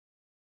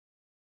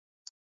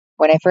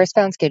When I first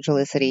found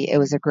Schedulicity, it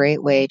was a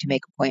great way to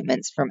make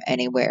appointments from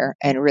anywhere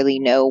and really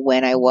know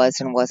when I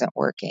was and wasn't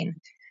working.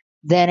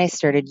 Then I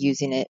started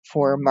using it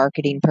for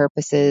marketing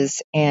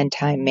purposes and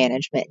time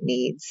management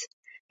needs.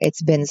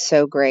 It's been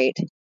so great.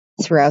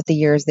 Throughout the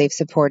years, they've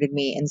supported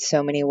me in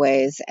so many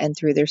ways, and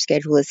through their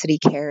Schedulicity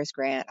Cares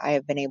grant, I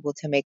have been able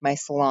to make my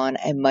salon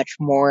a much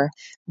more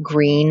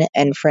green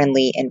and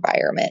friendly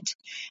environment.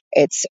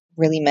 It's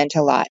really meant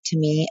a lot to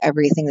me,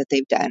 everything that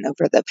they've done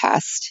over the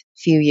past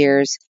few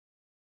years,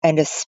 and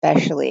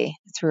especially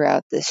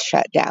throughout this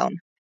shutdown.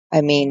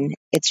 I mean,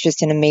 it's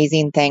just an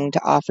amazing thing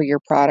to offer your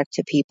product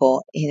to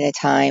people in a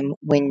time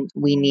when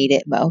we need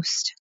it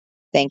most.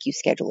 Thank you,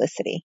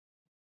 Schedulicity.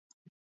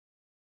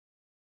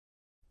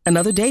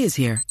 Another day is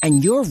here,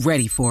 and you're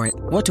ready for it.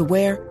 What to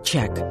wear?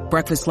 Check.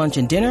 Breakfast, lunch,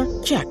 and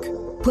dinner? Check.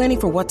 Planning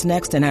for what's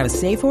next and how to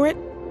save for it?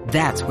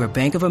 That's where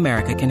Bank of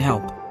America can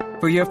help.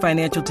 For your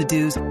financial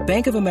to-dos,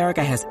 Bank of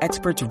America has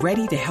experts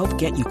ready to help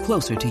get you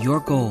closer to your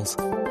goals.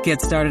 Get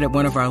started at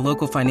one of our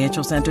local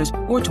financial centers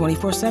or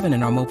 24/7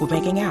 in our mobile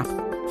banking app.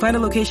 Find a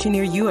location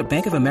near you at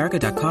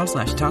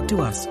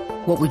bankofamerica.com/talktous.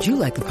 What would you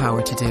like the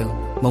power to do?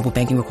 Mobile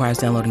banking requires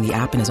downloading the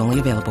app and is only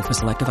available for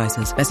select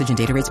devices. Message and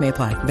data rates may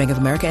apply. Bank of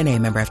America N.A.,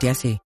 member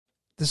FDIC.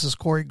 This is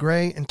Corey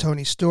Gray and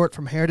Tony Stewart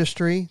from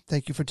Hairdustry.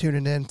 Thank you for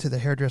tuning in to the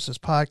Hairdressers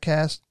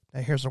Podcast.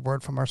 Now here's a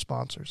word from our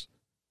sponsors.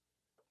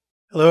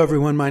 Hello,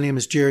 everyone. My name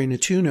is Jerry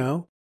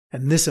Natuno,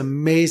 and this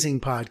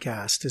amazing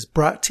podcast is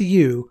brought to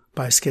you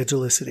by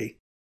Schedulicity.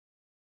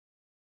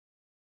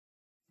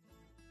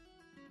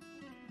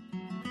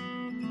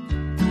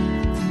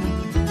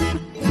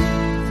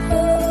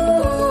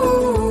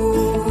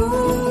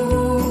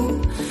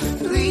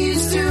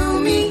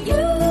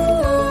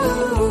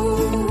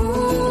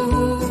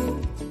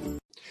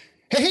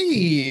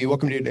 Hey,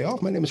 welcome to your day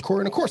off. My name is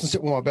Corey, and of course, I'm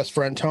sitting with my best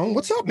friend, Tone.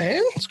 What's up,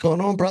 man? What's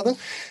going on, brother?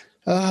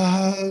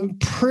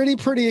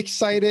 Pretty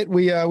excited.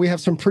 We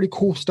have some pretty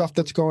cool stuff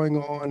that's going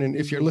on, and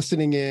if you're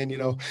listening in,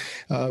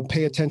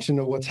 pay attention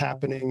to what's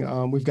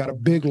happening. We've got a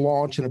big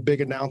launch and a big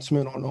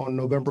announcement on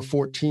November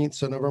 14th.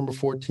 So November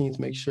 14th,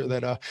 make sure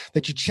that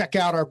you check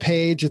out our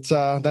page. It's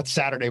that's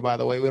Saturday, by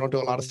the way. We don't do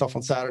a lot of stuff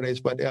on Saturdays,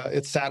 but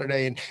it's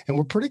Saturday, and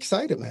we're pretty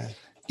excited, man.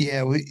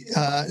 Yeah,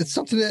 it's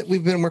something that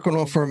we've been working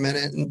on for a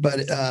minute,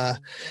 but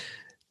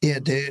yeah,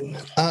 dude,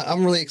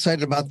 I'm really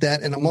excited about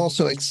that, and I'm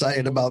also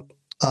excited about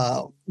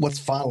what's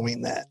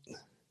following that.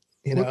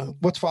 You know,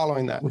 what's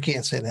following that? We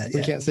can't say that yet.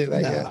 We can't say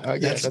that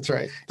yet. Yeah, that's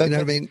right. You know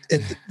what I mean?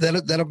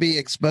 That'll be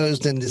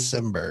exposed in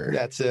December.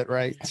 That's it,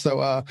 right? So,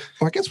 I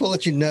guess we'll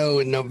let you know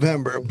in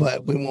November,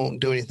 but we won't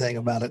do anything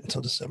about it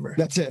until December.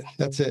 That's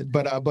it.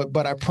 But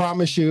I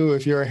promise you,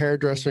 if you're a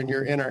hairdresser and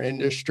you're in our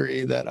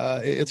industry, that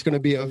it's going to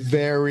be a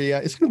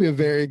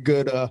very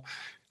good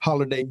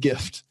holiday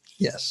gift.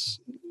 Yes.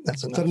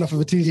 That's enough. Is that enough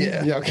of a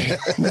teaser? Yeah. Okay.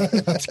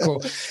 That's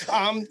cool.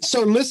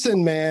 So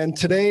listen, man,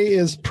 today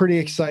is pretty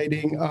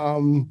exciting.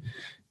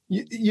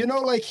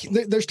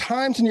 There's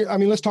times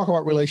let's talk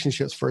about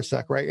relationships for a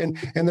sec, right? And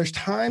there's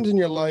times in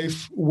your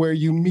life where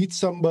you meet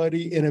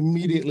somebody and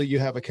immediately you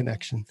have a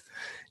connection.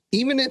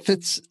 Even if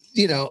it's,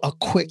 a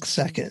quick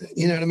second,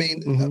 you know what I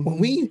mean? Mm-hmm.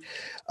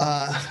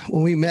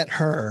 When we met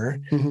her,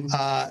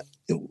 mm-hmm.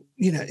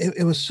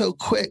 It was so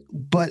quick,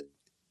 but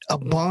a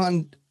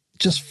bond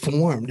just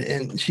formed,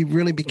 and she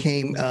really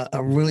became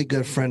a really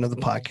good friend of the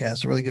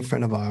podcast, a really good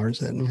friend of ours,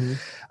 and mm-hmm.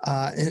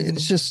 And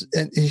it's just,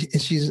 and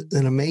she's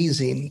an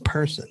amazing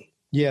person.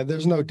 Yeah,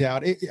 there's no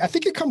doubt. I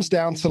think it comes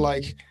down to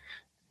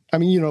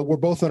we're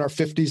both in our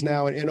 50s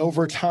now, and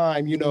over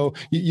time, you know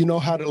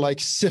how to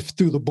sift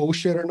through the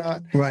bullshit or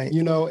not, right?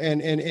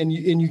 And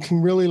you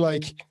can really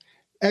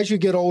as you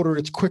get older,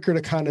 it's quicker to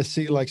kind of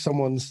see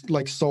someone's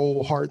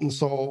soul, heart and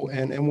soul.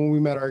 And when we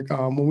met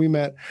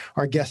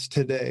our guest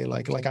today,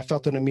 I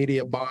felt an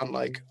immediate bond,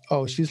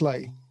 she's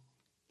like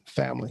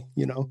family,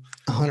 100%,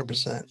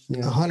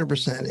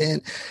 100%.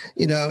 And,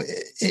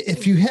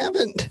 if you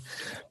haven't,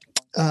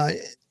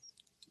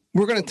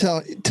 we're going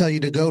to tell you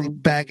to go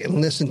back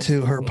and listen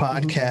to her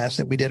podcast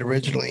that we did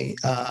originally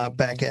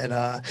back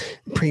at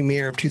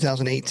premiere of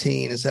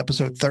 2018. It's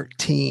episode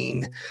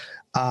 13.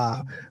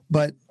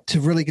 But to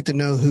really get to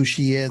know who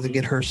she is and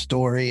get her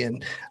story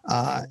and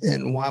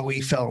why we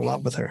fell in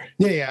love with her.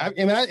 Yeah.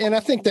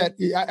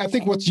 I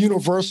think what's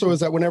universal is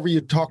that whenever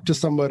you talk to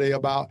somebody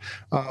about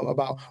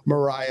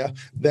Mariah,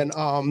 then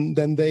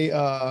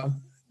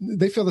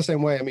they feel the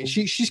same way. I mean,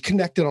 she's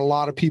connected a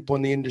lot of people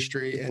in the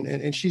industry,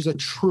 and she's a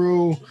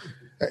true.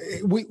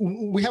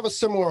 We have a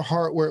similar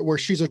heart where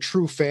she's a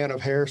true fan of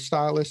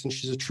hairstylists and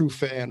she's a true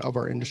fan of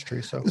our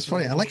industry. So it's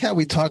funny. I like how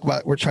we talk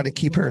about we're trying to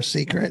keep her a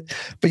secret,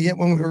 but yet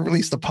when we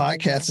release the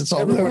podcast, it's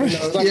all everybody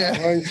knows.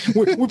 Yeah,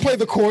 we play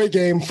the coy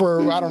game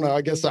for I don't know.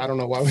 I guess I don't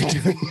know why we do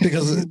it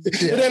because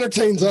it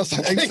entertains us.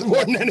 I think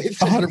more than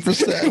anything.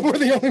 100%. We're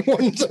the only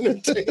ones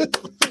entertained.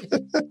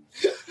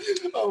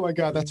 Oh my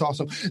God, that's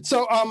awesome.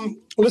 So,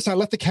 listen, I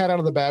let the cat out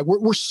of the bag.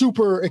 We're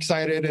super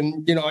excited,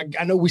 and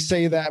I know we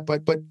say that,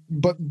 but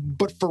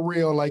for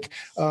real, like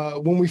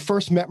when we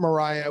first met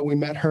Mariah, we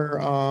met her.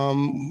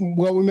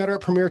 We met her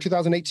at Premiere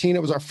 2018.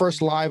 It was our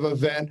first live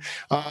event.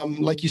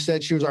 Like you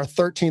said, she was our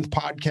 13th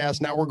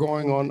podcast. Now we're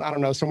going on, I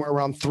don't know, somewhere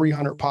around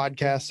 300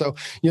 podcasts. So,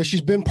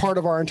 she's been part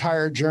of our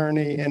entire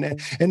journey,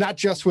 and not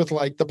just with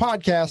like the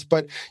podcast,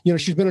 but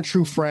she's been a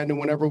true friend. And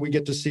whenever we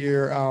get to see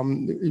her,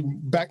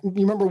 you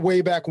remember way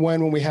back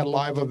when we had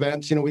live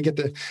events, we get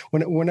to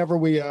whenever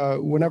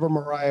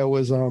Mariah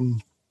was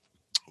in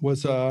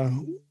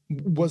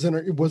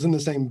the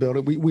same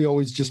building, we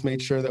always just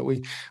made sure that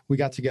we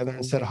got together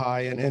and said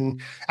hi.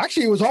 And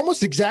actually, it was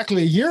almost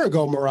exactly a year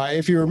ago, Mariah,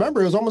 if you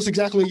remember, it was almost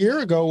exactly a year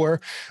ago where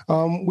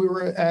we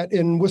were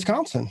in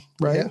Wisconsin,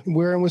 right? Yeah.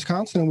 We're in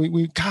Wisconsin,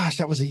 and gosh,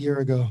 that was a year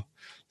ago.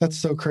 That's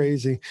so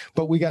crazy.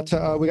 But we got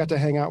to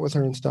hang out with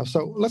her and stuff.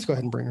 So let's go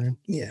ahead and bring her in.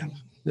 Yeah.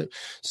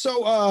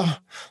 So,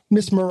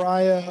 Miss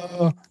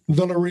Mariah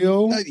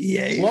Villarreal,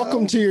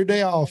 welcome to your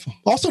day off.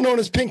 Also known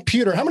as Pink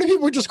Pewter. How many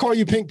people would just call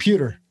you Pink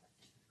Pewter?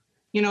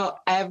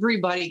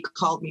 Everybody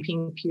called me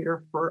Pink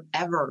Pewter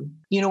forever.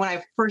 When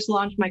I first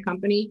launched my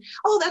company,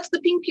 oh, that's the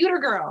Pink Pewter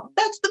girl.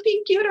 That's the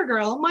Pink Pewter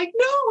girl. I'm like,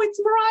 no,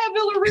 it's Mariah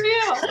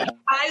Villarreal.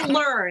 I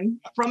learned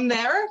from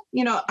there.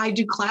 I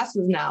do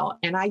classes now,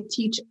 and I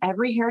teach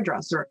every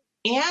hairdresser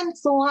and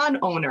salon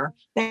owner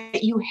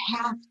that you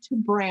have to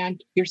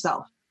brand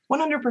yourself.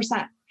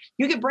 100%.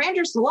 You can brand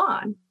your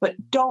salon, but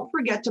don't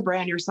forget to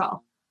brand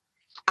yourself.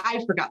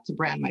 I forgot to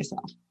brand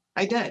myself.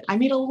 I did. I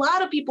made a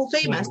lot of people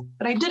famous,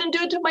 but I didn't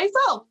do it to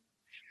myself.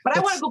 But I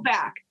want to go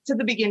back to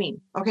the beginning,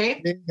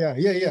 okay?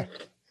 Yeah.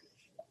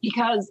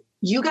 Because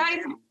you guys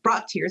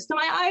brought tears to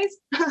my eyes.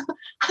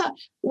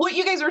 What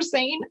you guys were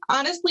saying,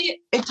 honestly,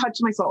 it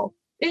touched my soul.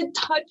 It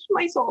touched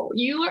my soul.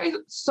 You are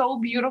so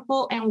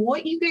beautiful. And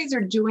what you guys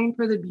are doing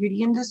for the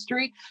beauty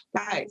industry,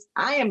 guys,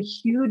 I am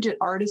huge at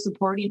artists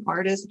supporting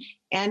artists.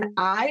 And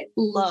I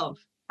love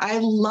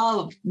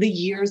the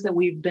years that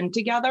we've been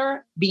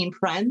together, being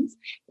friends.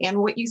 And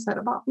what you said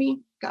about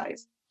me,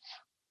 guys,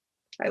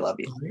 I love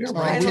you.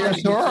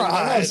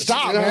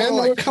 Stop,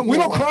 man. We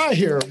don't cry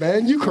here,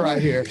 man. You cry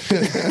here.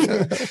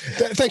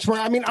 Thanks,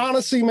 Mariah. I mean,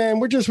 honestly, man,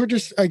 we're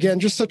just again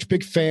just such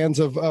big fans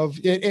of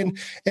it,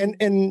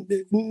 and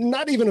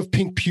not even of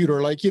Pink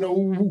Pewter. Like,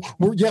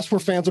 we're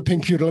fans of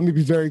Pink Pewter. Let me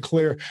be very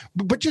clear.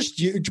 But just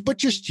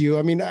you.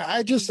 I mean,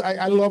 I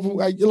love.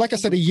 Like I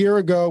said, a year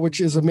ago, which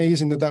is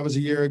amazing that was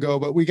a year ago.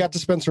 But we got to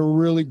spend some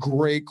really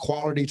great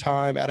quality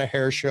time at a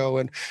hair show,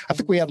 and I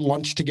think we had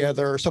lunch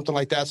together or something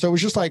like that. So it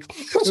was just like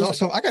it was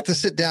awesome. I got to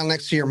sit down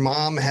next to your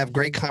mom, have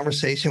great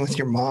conversation with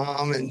your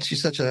mom, and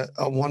she's such a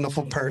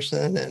wonderful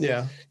person. And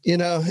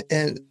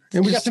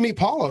and we got to meet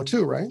Paulo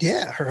too, right?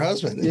 Yeah, her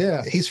husband.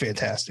 Yeah, he's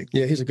fantastic.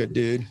 Yeah, he's a good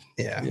dude.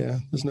 Yeah,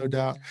 there's no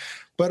doubt.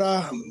 But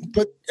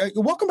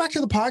welcome back to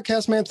the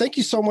podcast, man. Thank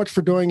you so much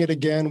for doing it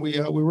again. We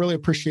really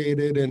appreciate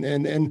it.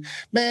 And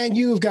man,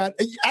 you've got,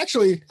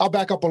 actually, I'll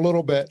back up a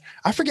little bit.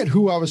 I forget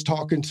who I was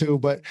talking to,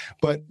 but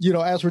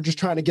as we're just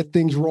trying to get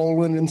things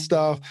rolling and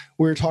stuff,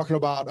 we were talking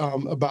about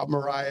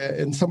Mariah,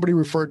 and somebody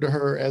referred to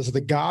her as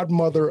the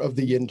godmother of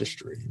the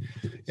industry.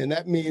 And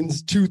that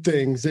means two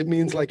things. It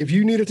means, like, if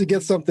you needed to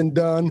get something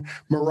done,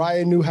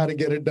 Mariah knew how to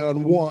get it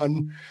done,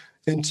 one,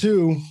 and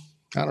two,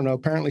 I don't know.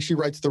 Apparently, she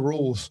writes the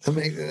rules. It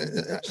makes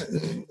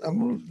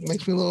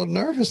me a little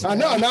nervous. I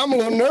know. Now I'm a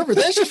little nervous.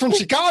 That's just from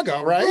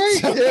Chicago, right?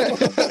 Yeah.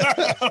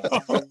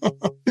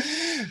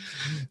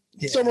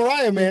 So,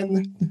 Mariah,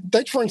 man,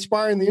 thanks for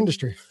inspiring the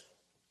industry.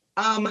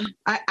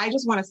 I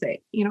just want to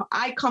say,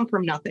 I come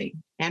from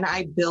nothing, and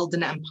I built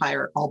an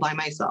empire all by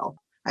myself.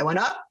 I went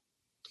up,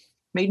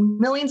 made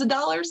millions of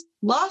dollars,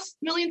 lost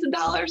millions of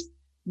dollars,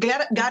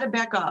 got it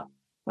back up.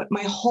 But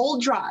my whole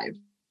drive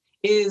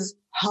is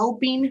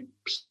helping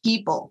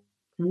people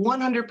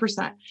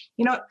 100%.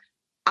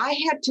 I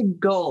had to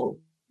go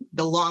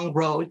the long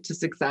road to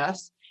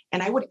success,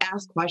 and I would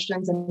ask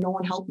questions and no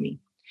one helped me.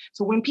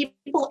 So when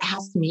people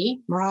ask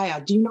me,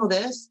 Mariah, do you know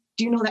this?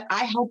 Do you know that?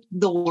 I help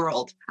the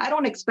world. I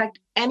don't expect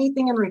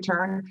anything in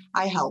return.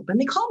 I help. And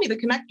they call me the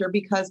connector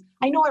because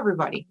I know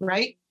everybody,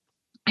 right?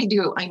 I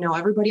do. I know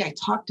everybody. I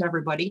talk to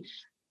everybody.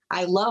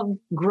 I love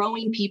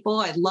growing people.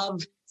 I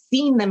love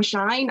seeing them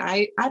shine.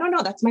 I don't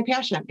know. That's my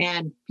passion.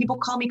 And people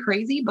call me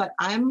crazy, but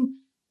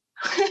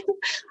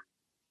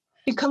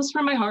it comes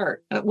from my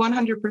heart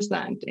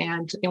 100%.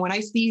 And when I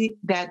see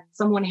that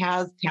someone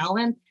has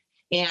talent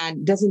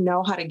and doesn't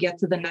know how to get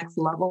to the next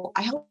level,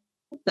 I help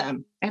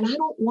them. And I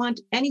don't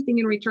want anything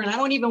in return. I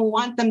don't even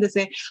want them to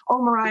say,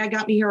 oh, Mariah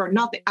got me here or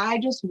nothing. I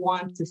just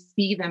want to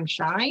see them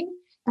shine.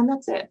 And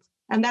that's it.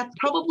 And that's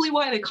probably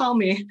why they call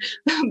me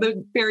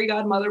the fairy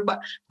godmother,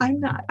 but I'm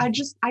not. I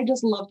just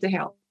love to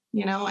help.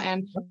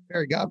 And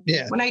very good.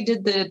 Yeah. When I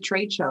did the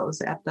trade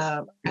shows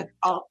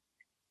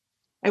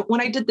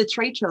when I did the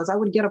trade shows, I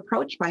would get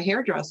approached by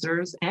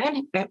hairdressers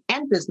and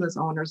business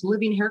owners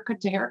living haircut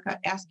to haircut,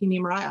 asking me,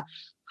 Mariah,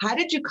 how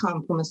did you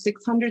come from a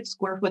 600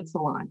 square foot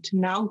salon to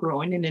now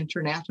growing an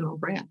international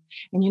brand?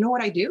 And you know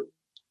what I do?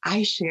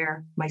 I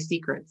share my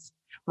secrets,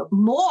 but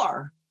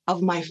more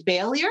of my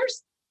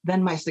failures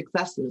than my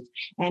successes.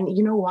 And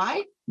you know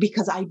why?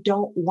 Because I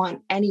don't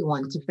want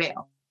anyone to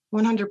fail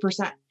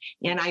 100%.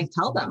 And I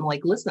tell them,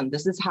 like, listen,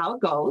 this is how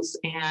it goes.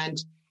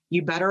 And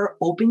you better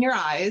open your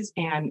eyes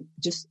and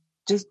just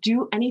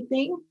do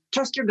anything.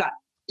 Trust your gut.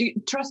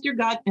 Trust your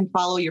gut and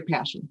follow your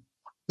passion.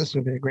 This is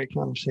going to be a great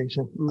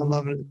conversation. I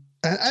love it.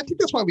 I think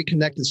that's why we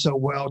connected so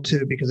well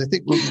too, because I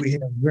think we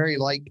have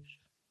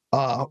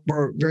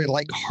we're very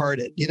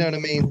like-hearted. You know what I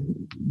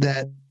mean?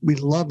 That we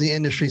love the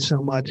industry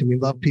so much, and we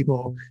love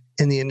people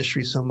in the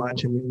industry so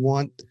much, and we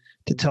want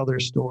to tell their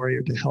story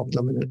or to help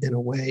them in a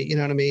way. You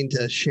know what I mean?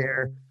 To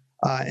share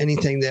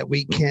anything that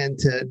we can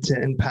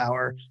to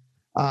empower.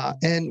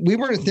 And we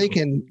weren't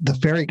thinking the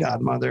fairy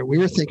godmother. We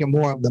were thinking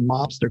more of the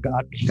mobster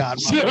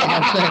godmother. You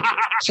know,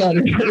 so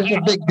there's a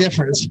big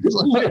difference.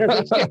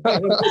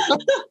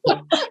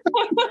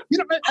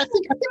 I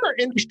think our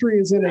industry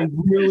is in a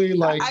really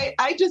like.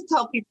 I just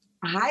tell people,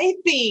 I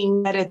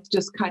think that it's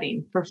just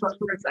cutting for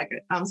a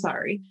second. I'm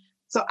sorry.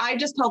 So I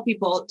just tell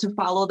people to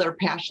follow their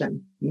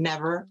passion,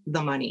 never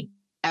the money,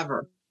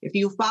 ever. If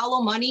you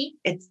follow money,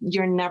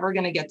 you're never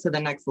going to get to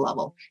the next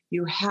level.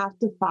 You have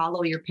to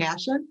follow your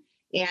passion,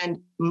 and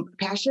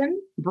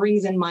passion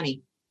brings in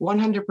money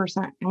 100%.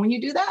 And when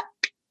you do that,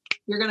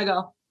 you're going to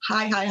go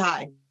high, high,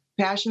 high.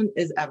 Passion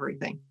is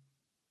everything.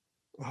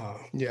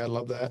 Yeah, I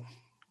love that.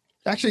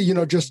 Actually,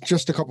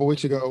 just a couple of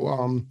weeks ago,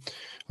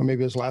 or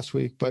maybe it was last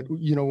week, but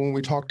when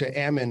we talked to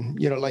Ammon,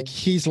 like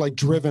he's like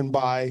driven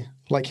by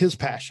like his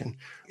passion,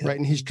 right?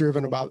 And he's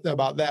driven about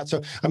that.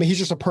 So, I mean, he's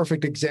just a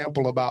perfect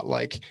example about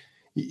like,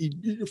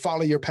 you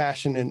follow your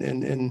passion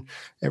and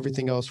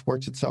everything else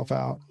works itself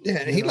out. Yeah,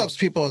 and he loves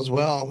people as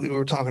well. We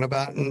were talking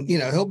about, and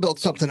he'll build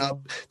something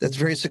up that's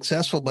very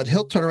successful, but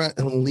he'll turn around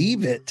and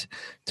leave it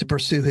to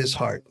pursue his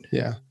heart.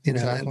 Yeah,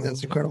 exactly.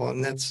 That's incredible,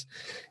 and that's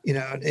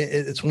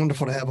it's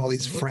wonderful to have all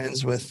these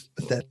friends with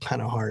that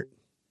kind of heart.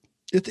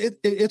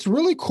 It's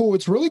really cool.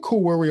 It's really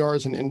cool where we are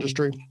as an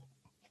industry.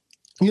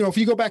 If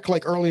you go back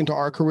like early into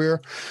our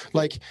career,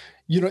 like.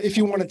 If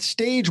you wanted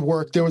stage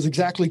work, there was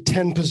exactly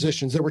 10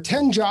 positions. There were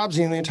 10 jobs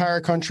in the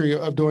entire country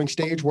of doing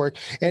stage work.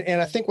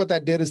 And I think what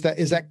that did is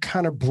that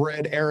kind of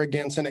bred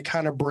arrogance, and it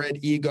kind of bred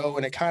ego,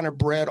 and it kind of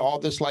bred all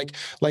this like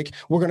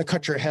we're going to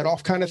cut your head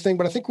off kind of thing.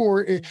 But I think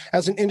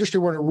as an industry,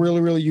 we're in a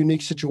really, really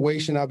unique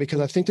situation now, because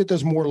I think that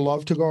there's more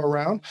love to go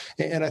around.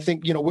 And I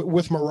think,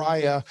 with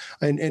Mariah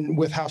and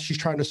with how she's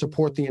trying to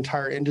support the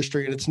entire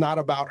industry, and it's not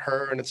about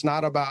her, and it's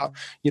not about,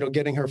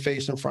 getting her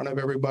face in front of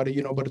everybody,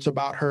 but it's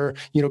about her,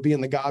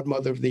 being the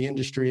godmother of the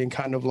industry, and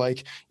kind of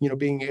like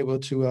being able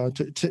to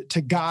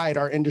guide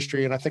our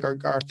industry. And I think our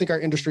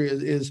industry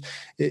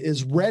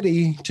is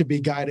ready to be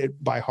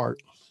guided by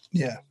heart.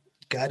 Yeah,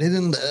 guided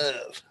in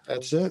love.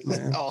 That's it,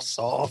 man. All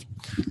softy.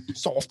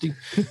 So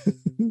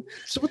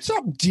what's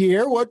up,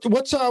 dear?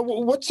 What's so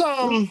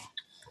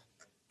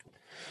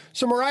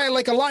Mariah,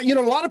 like a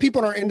lot of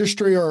people in our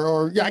industry,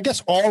 or I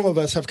guess all of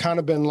us have kind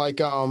of been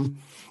like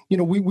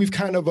we've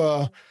kind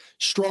of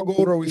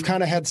struggled, or we've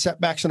kind of had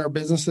setbacks in our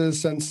businesses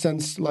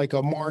since like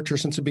a March, or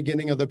since the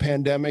beginning of the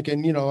pandemic.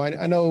 And,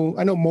 I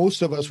know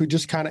most of us, we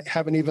just kind of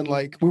haven't even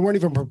we weren't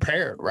even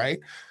prepared. Right.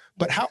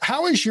 But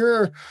how has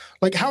your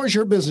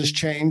business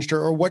changed,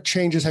 or what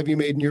changes have you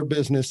made in your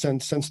business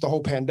since the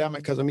whole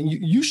pandemic? Cause I mean,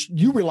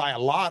 you rely a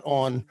lot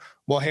on,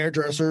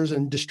 hairdressers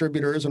and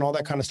distributors and all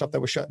that kind of stuff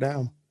that was shut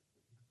down.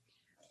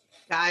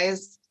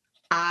 Guys,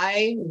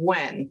 I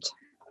went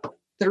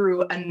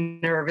through a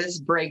nervous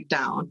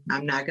breakdown.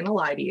 I'm not going to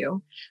lie to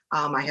you.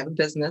 I have a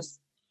business.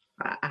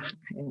 I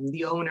am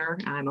the owner.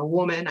 I'm a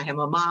woman. I have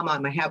a mom.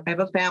 I have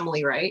a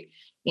family, right?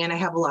 And I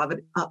have a lot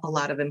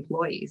of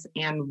employees.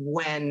 And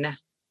when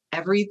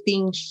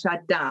everything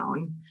shut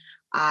down,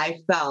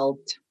 I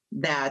felt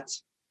that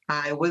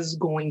I was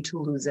going to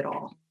lose it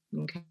all.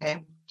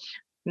 Okay.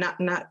 I'm not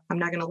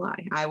going to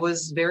lie. I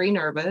was very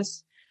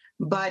nervous,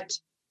 but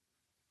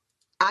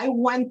I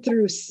went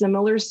through a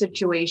similar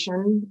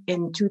situation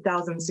in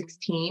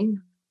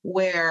 2016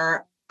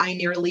 where I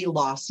nearly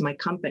lost my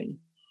company.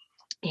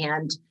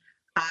 And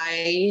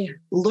I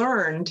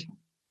learned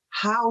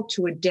how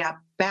to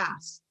adapt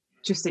fast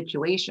to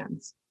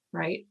situations,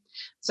 right?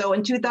 So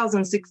in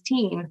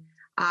 2016,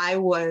 I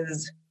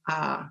was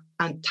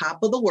on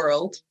top of the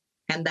world,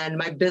 and then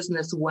my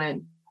business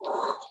went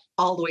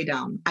all the way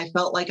down. I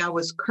felt like I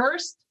was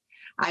cursed.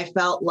 I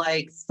felt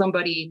like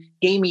somebody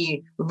gave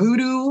me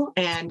voodoo,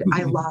 and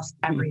I lost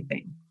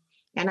everything.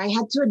 And I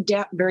had to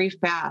adapt very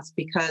fast,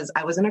 because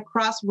I was in a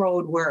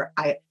crossroad where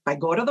if I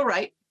go to the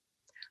right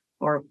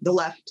or the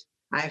left,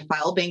 I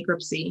file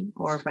bankruptcy,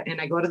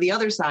 and I go to the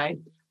other side,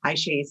 I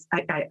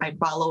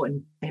follow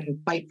and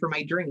fight for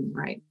my dream,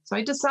 right? So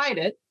I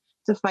decided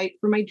to fight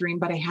for my dream,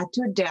 but I had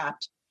to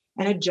adapt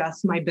and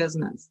adjust my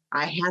business.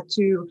 I had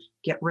to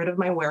get rid of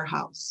my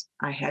warehouse.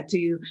 I had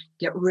to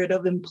get rid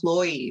of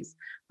employees.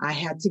 I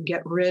had to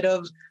get rid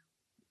of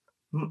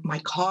my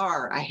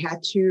car. I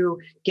had to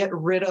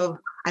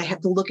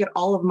look at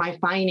all of my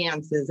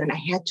finances, and I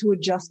had to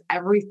adjust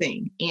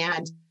everything.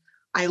 And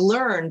I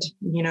learned,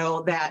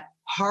 that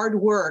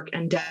hard work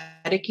and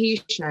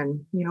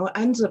dedication,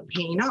 ends up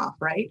paying off,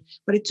 right?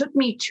 But it took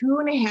me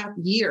 2.5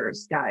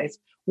 years, guys,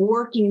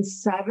 working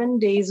 7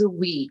 days a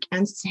week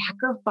and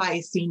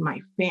sacrificing my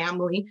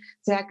family,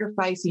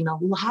 sacrificing a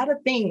lot of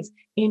things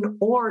in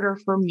order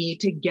for me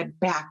to get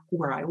back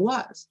where I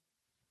was.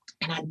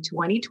 And in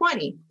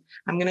 2020,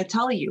 I'm going to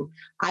tell you,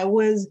 I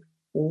was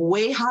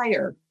way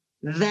higher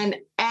than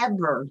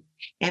ever.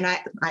 And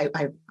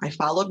I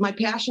followed my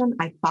passion.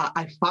 I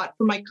fought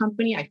for my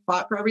company. I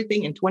fought for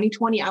everything. In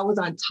 2020, I was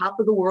on top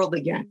of the world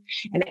again,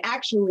 and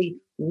actually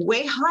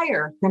way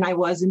higher than I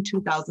was in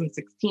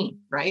 2016,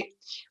 right?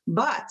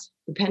 But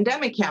the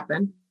pandemic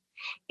happened,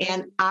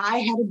 and I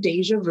had a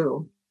deja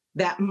vu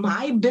that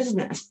my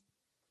business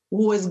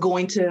was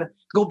going to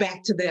go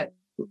back to the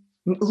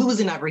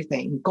losing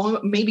everything,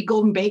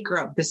 going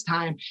bankrupt this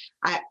time.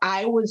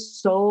 I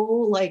was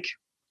so like,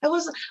 I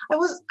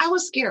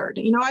was scared.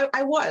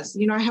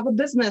 I have a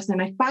business,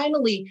 and I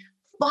finally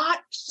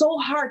fought so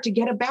hard to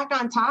get it back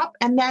on top.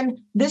 And then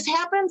this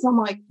happens. I'm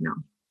like, no,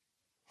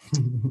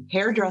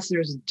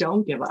 hairdressers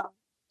don't give up.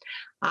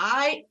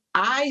 I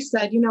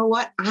said, you know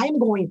what? I'm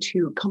going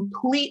to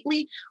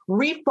completely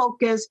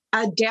refocus,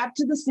 adapt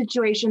to the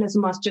situation as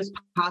much as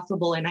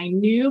possible. And I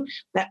knew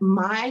that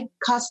my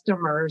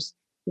customers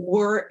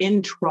were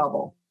in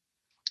trouble.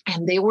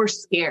 And they were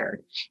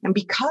scared. And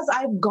because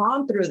I've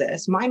gone through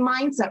this, my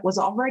mindset was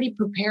already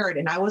prepared.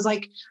 And I was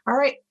like, all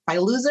right, if I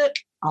lose it,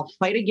 I'll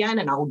fight again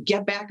and I'll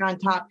get back on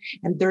top.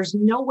 And there's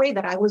no way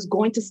that I was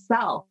going to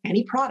sell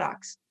any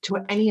products to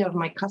any of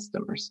my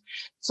customers.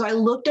 So I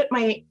looked at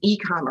my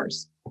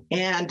e-commerce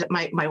and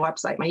my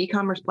website, my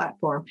e-commerce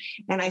platform,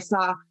 and I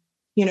saw,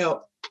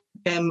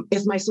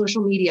 is my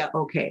social media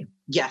okay?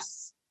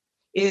 Yes.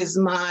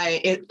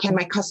 Can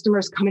my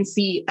customers come and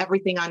see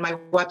everything on my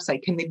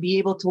website? Can they be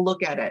able to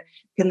look at it?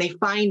 Can they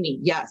find me?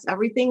 Yes.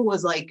 Everything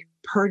was like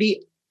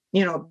pretty,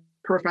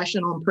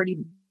 professional and pretty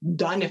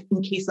done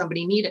in case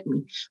somebody needed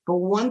me. But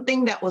one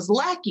thing that was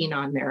lacking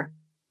on there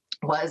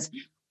was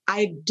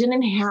I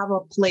didn't have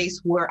a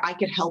place where I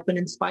could help and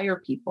inspire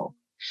people.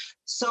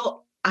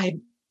 So I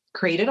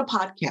created a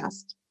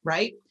podcast,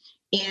 right?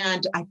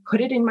 And I put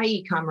it in my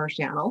e-commerce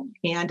channel,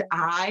 and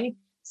I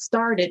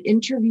started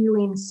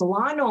interviewing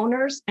salon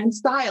owners and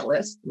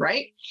stylists,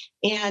 right?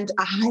 And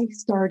I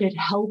started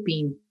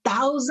helping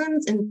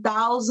thousands and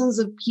thousands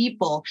of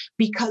people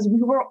because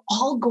we were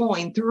all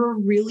going through a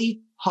really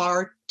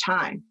hard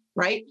time,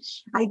 right?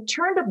 I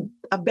turned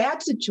a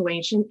bad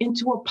situation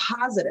into a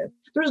positive.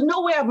 There's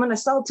no way I'm going to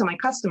sell to my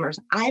customers.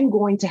 I'm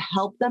going to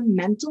help them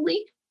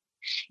mentally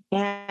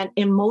and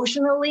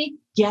emotionally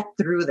get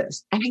through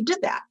this. And I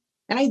did that.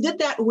 And I did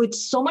that with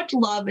so much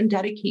love and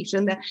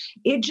dedication that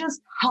it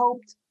just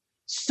helped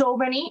so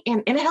many,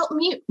 and it helped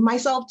me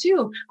myself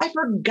too. I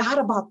forgot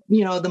about,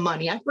 the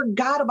money. I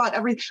forgot about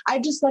everything. I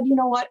just said, you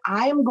know what?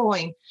 I am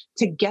going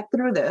to get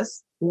through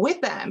this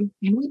with them.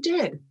 And we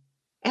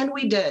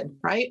did.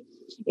 Right?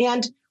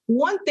 And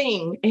one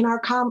thing in our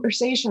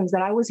conversations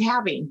that I was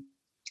having,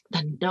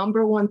 the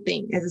number one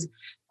thing is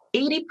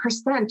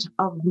 80%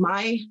 of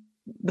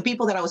the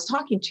people that I was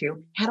talking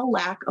to had a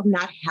lack of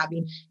not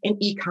having an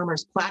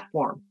e-commerce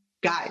platform.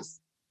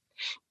 Guys,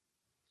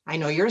 I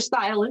know you're a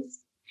stylist.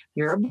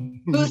 You're a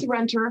booth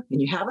renter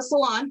and you have a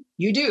salon.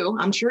 You do.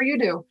 I'm sure you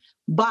do.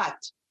 But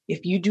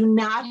if you do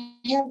not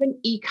have an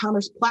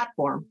e-commerce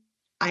platform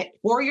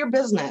for your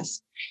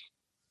business,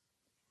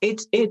 you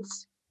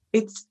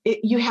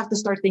have to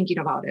start thinking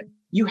about it.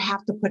 You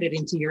have to put it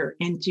into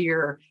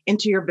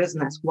your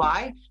business.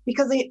 Why?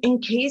 Because in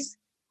case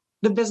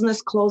the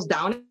business closed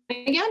down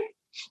again,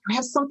 you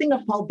have something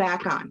to fall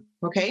back on.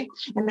 Okay.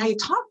 And I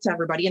talked to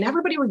everybody, and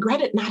everybody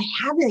regretted not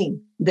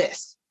having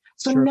this.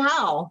 So Sure.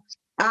 Now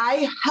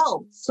I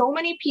helped so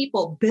many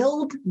people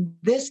build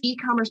this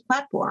e-commerce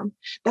platform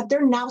that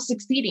they're now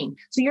succeeding.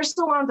 So your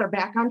salons are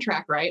back on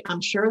track, right?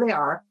 I'm sure they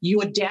are.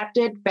 You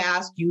adapted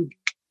fast. You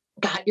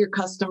got your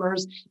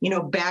customers,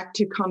 back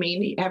to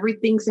coming,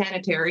 everything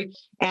sanitary,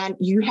 and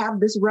you have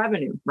this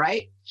revenue,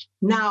 right?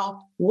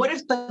 Now, what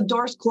if the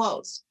doors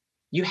close?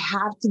 You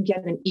have to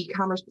get an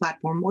e-commerce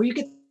platform where you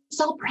could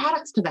sell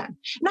products to them.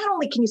 Not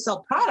only can you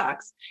sell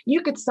products,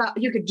 you could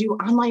do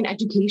online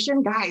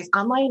education. Guys,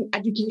 online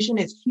education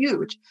is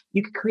huge.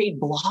 You could create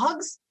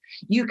blogs.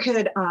 You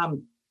could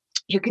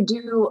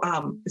do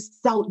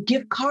sell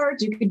gift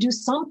cards. You could do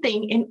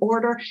something in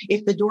order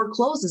if the door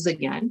closes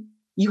again,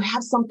 you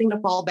have something to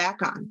fall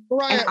back on.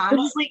 Right. And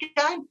honestly,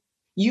 guys,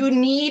 you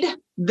need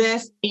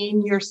this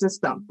in your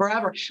system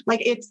forever.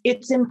 Like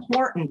it's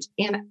important.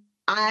 And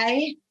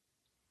I'm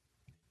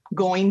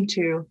going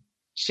to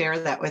share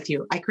that with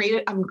you. I'm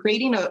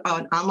creating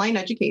an online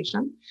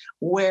education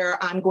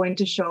where I'm going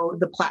to show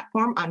the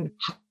platform on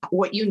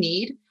what you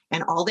need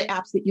and all the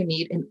apps that you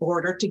need in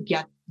order to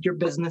get your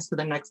business to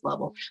the next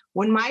level.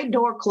 When my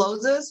door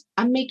closes,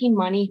 I'm making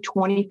money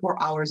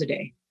 24 hours a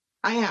day.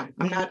 I am.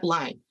 I'm not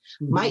lying.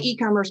 Mm-hmm. My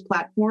e-commerce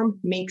platform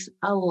makes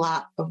a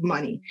lot of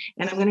money,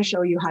 and I'm going to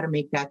show you how to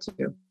make that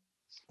too.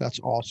 That's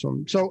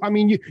awesome. So, I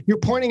mean, you're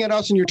pointing at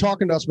us and you're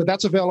talking to us, but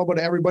that's available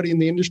to everybody in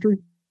the industry?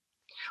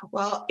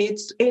 Well,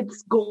 it's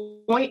going,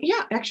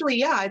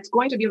 it's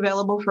going to be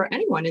available for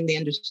anyone in the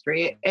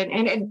industry.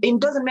 And it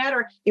doesn't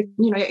matter if,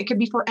 it could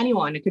be for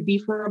anyone. It could be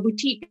for a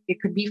boutique.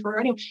 It could be for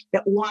anyone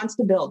that wants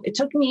to build. It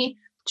took me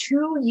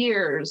 2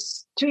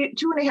 years,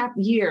 2.5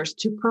 years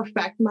to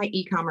perfect my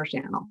e-commerce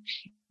channel.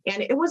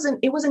 And it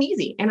wasn't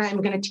easy. And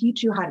I'm going to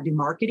teach you how to do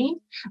marketing.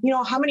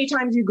 How many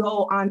times you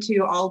go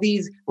onto all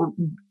these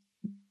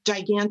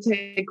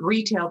gigantic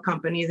retail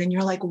companies and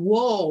you're like,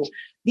 whoa,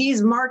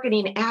 these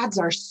marketing ads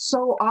are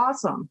so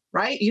awesome,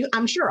 right?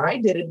 I'm sure I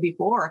did it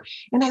before,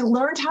 and I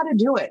learned how to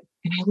do it,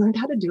 and I learned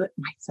how to do it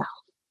myself.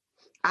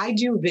 I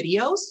do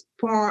videos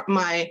for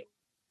my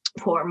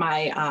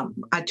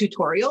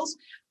tutorials.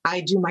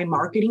 I do my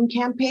marketing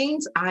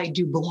campaigns. I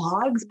do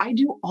blogs. I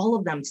do all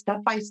of them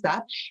step by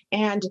step.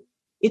 And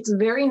it's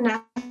very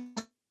necessary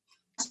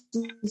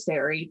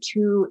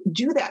to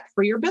do that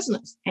for your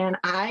business. And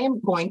I am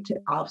going to,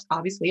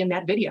 obviously in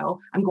that video,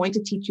 I'm going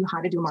to teach you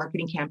how to do a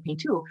marketing campaign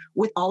too,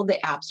 with all the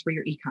apps for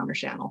your e-commerce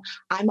channel.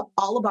 I'm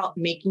all about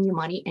making you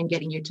money and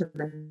getting you to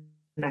the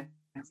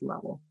next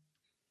level.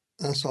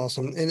 That's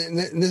awesome. And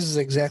this is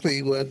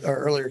exactly what our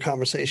earlier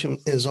conversation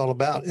is all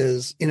about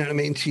is,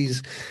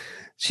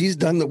 she's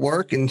done the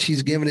work and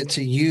she's given it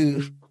to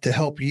you to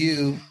help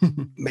you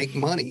make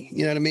money.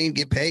 You know what I mean?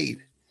 Get paid.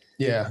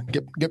 Yeah.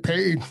 Get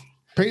paid.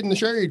 Paid in the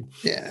shade.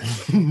 Yeah.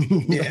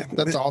 Yeah.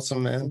 That's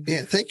awesome, man.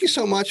 Yeah. Thank you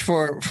so much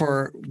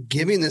for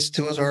giving this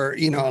to us, or,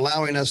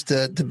 allowing us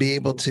to be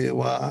able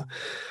to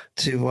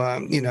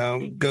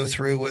go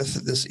through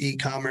with this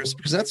e-commerce,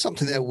 because that's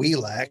something that we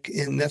lack.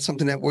 And that's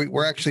something that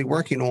we're actually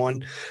working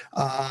on,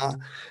 at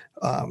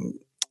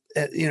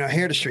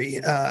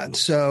Heritage.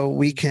 So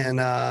we can,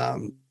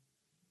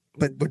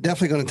 but we're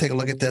definitely going to take a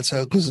look at that.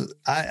 So, because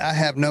I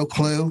have no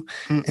clue,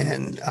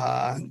 and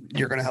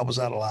you're going to help us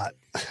out a lot.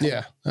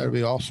 Yeah, that'd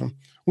be awesome.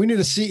 We need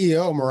a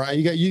CEO, Mariah.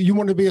 You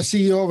want to be a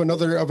CEO of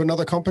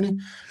another company?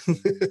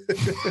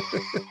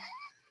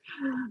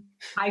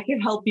 I can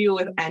help you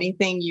with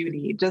anything you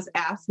need. Just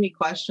ask me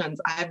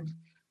questions.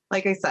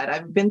 Like I said,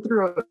 I've been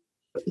through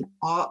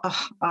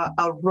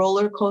a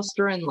roller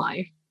coaster in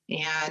life.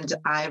 And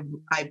I've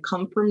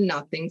come from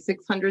nothing,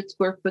 600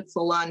 square foot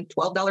salon,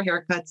 $12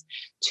 haircuts,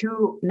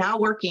 to now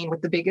working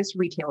with the biggest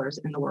retailers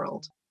in the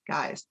world.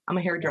 Guys, I'm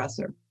a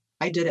hairdresser.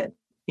 I did it.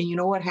 And you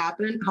know what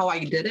happened? How I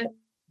did it?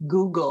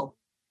 Google.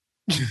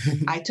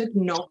 I took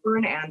no for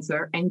an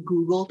answer, and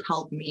Google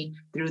helped me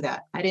through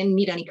that. I didn't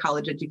need any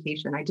college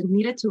education. I just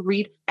needed to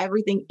read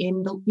everything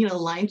in the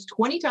lines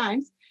 20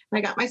 times. And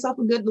I got myself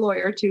a good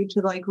lawyer to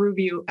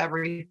review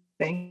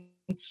everything.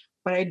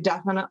 But I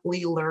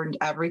definitely learned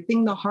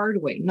everything the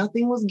hard way.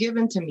 Nothing was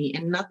given to me,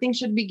 and nothing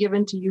should be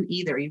given to you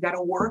either. You got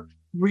to work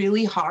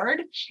really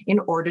hard in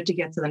order to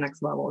get to the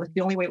next level. That's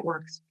the only way it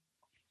works.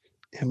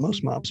 And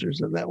most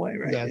mobsters are that way,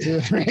 right? Yeah,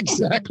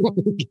 exactly.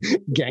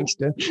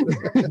 Gangster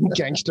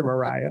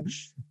Mariah.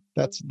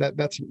 That's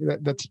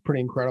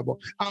pretty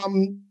incredible.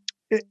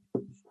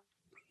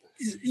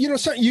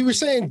 So you were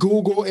saying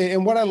Google,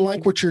 and what I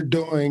like what you're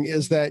doing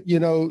is that,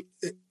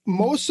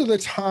 most of the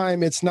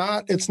time it's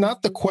not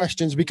the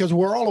questions, because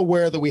we're all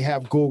aware that we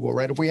have Google,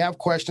 right? If we have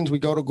questions, we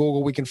go to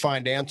Google, we can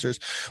find answers.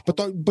 But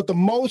the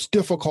most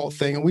difficult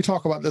thing, and we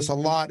talk about this a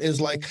lot,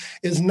 is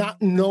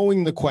not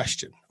knowing the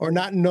question, or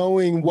not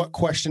knowing what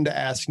question to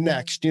ask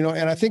next, And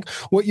I think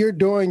what you're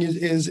doing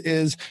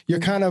is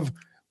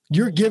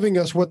you're giving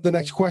us what the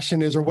next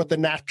question is, or what the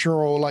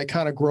natural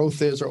kind of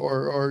growth is,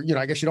 or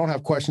I guess you don't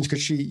have questions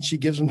because she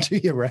gives them to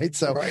you, right?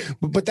 So, right.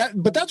 But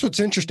that's what's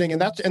interesting,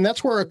 and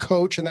that's where a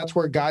coach and that's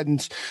where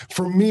guidance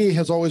for me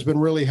has always been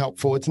really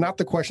helpful. It's not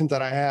the questions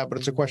that I have, but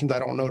it's the questions I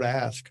don't know to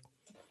ask.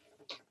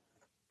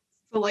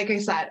 So, like I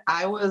said,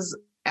 I was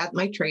at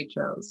my trade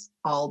shows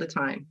all the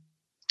time,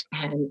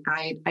 and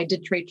I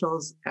did trade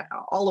shows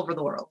all over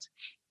the world.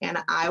 And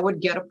I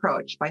would get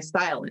approached by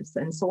stylists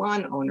and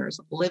salon owners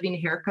living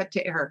haircut to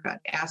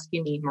haircut,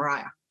 asking me,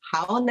 Mariah,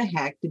 how in the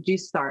heck did you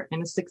start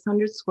in a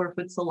 600 square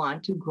foot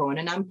salon to grow in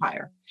an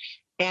empire?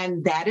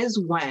 And that is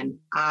when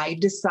I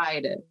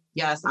decided,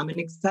 yes, I'm an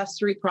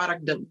accessory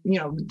product,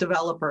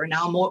 developer,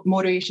 now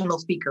motivational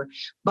speaker.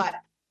 But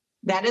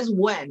that is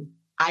when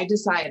I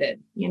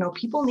decided,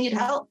 people need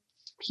help.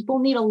 People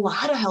need a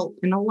lot of help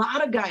and a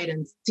lot of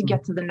guidance to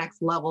get to the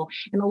next level.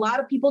 And a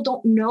lot of people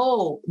don't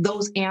know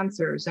those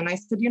answers. And I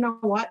said, you know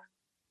what?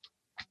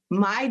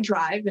 My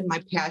drive and my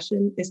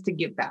passion is to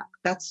give back.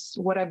 That's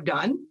what I've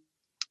done.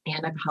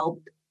 And I've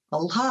helped a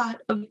lot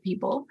of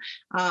people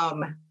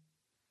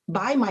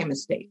by my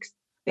mistakes.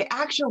 They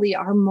actually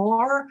are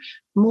more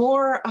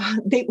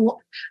they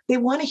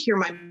want to hear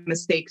my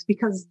mistakes,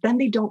 because then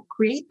they don't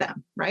create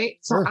them, right?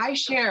 So sure. I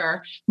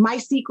share my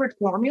secret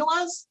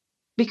formulas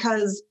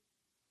because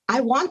I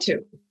want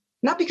to,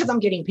 not because I'm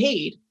getting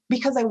paid,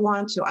 because I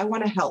want to. I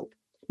want to help.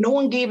 No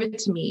one gave it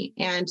to me.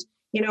 And,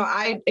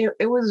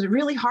 it was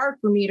really hard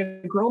for me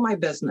to grow my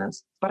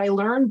business, but I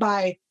learned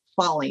by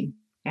falling,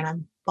 and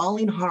I'm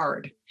falling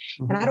hard.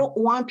 And I don't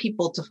want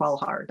people to fall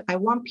hard. I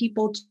want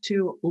people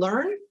to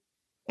learn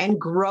and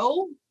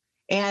grow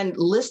and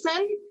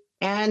listen,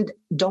 and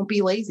don't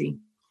be lazy.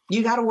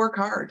 You got to work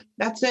hard.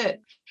 That's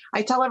it.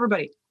 I tell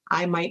everybody,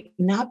 I might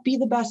not be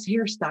the best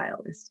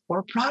hairstylist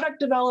or product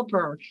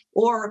developer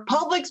or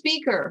public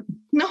speaker.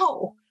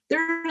 No,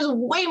 there's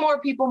way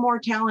more people more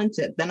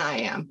talented than I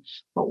am.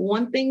 But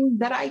one thing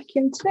that I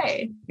can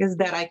say is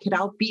that I can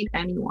outbeat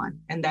anyone.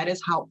 And that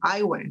is how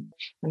I win.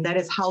 And that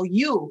is how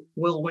you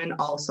will win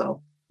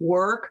also.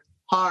 Work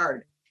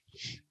hard.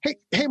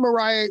 Hey,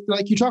 Mariah,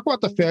 like you talk about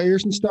the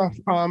failures and stuff,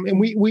 and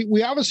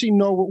we obviously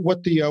know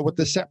what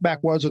the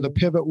setback was or the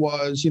pivot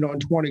was, in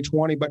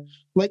 2020. But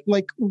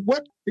like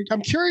what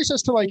I'm curious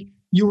as to, like,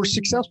 you were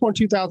successful in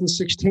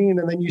 2016,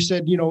 and then you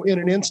said, in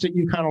an instant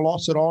you kind of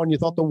lost it all, and you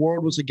thought the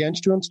world was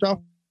against you and stuff.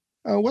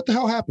 What the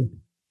hell happened?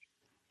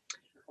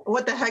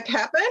 What the heck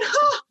happened?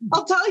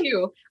 I'll tell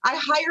you, I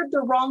hired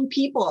the wrong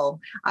people.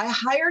 I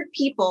hired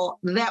people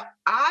that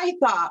I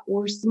thought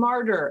were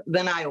smarter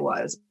than I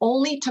was,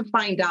 only to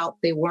find out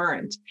they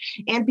weren't.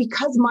 And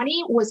because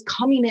money was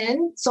coming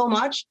in so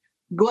much,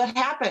 what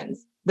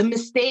happens? The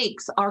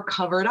mistakes are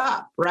covered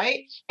up,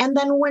 right? And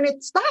then when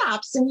it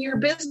stops and your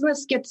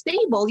business gets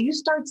stable, you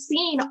start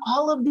seeing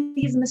all of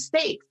these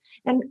mistakes.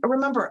 And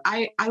remember,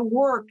 I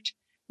worked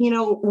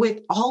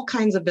with all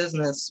kinds of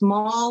business,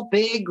 small,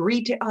 big,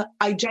 retail,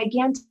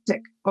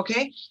 gigantic,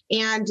 okay?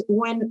 And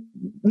when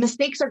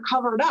mistakes are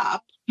covered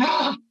up,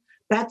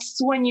 that's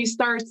when you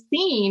start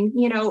seeing,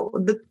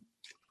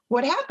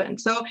 what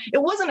happened. So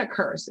it wasn't a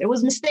curse. It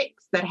was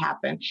mistakes that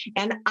happened.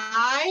 And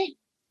I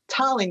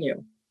telling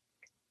you,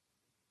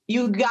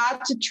 you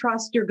got to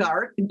trust your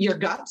gut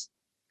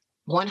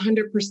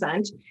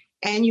 100%,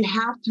 and you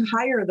have to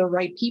hire the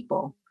right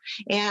people.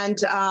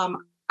 And I'm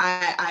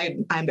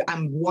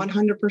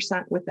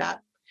 100% with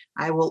that.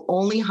 I will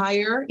only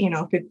hire,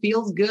 if it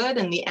feels good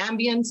and the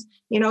ambience,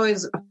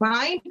 is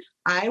fine.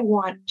 I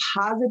want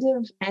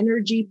positive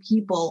energy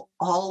people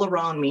all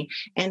around me.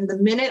 And the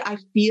minute I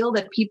feel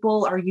that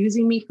people are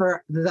using me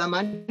for the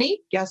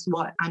money, guess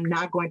what? I'm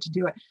not going to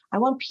do it. I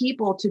want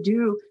people to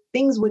do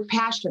things with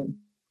passion.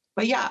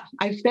 But yeah,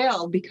 I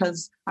failed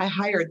because I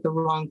hired the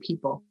wrong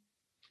people.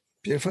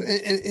 Beautiful.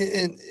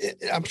 And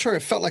I'm sure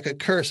it felt like a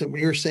curse when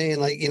you were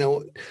saying, like, and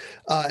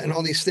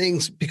all these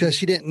things, because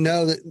she didn't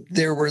know that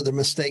there were the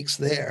mistakes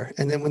there.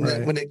 And then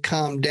when it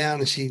calmed down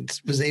and she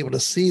was able to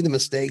see the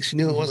mistakes, she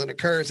knew it wasn't a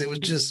curse. It was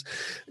just,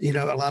 a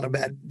lot of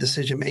bad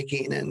decision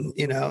making, and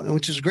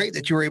which is great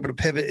that you were able to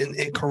pivot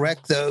and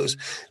correct those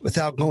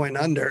without going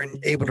under, and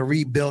able to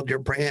rebuild your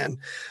brand.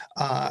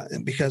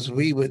 Because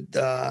we would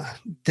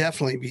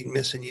definitely be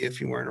missing you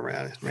if you weren't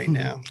around right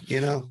now,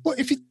 Well,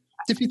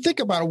 if you think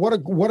about it,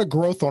 what a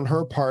growth on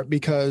her part,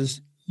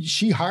 because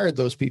she hired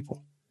those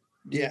people.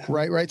 Yeah.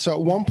 Right. So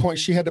at one point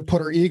she had to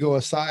put her ego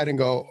aside and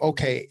go,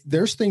 okay,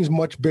 there's things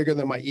much bigger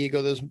than my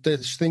ego.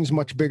 There's things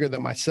much bigger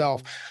than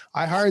myself.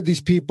 I hired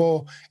these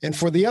people, and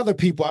for the other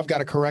people, I've got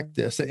to correct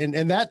this.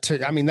 And that's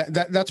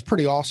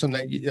pretty awesome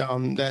do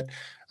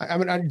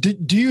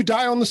you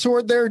die on the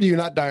sword there? Or do you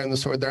not die on the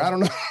sword there? I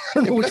don't know. I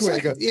don't know which way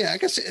to go. Yeah, I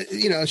guess,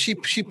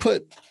 she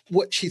put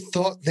what she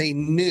thought they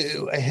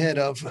knew ahead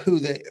of who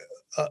they,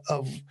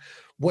 of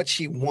what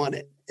she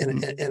wanted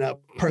in a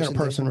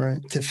person,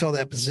 right, to fill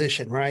that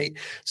position, right?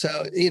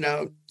 So,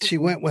 she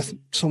went with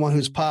someone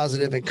who's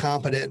positive and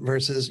competent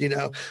versus,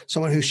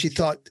 someone who she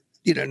thought,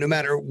 no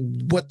matter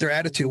what their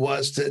attitude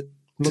was, to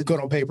look good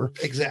on paper.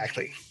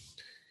 Exactly.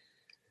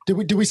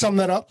 Did we sum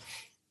that up?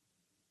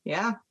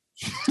 Yeah.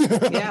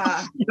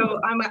 Yeah. So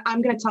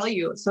I'm going to tell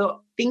you.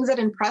 So things that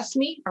impress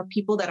me are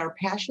people that are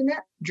passionate,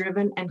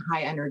 driven, and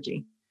high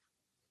energy.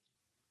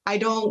 I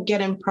don't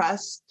get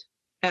impressed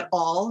at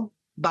all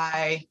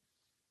by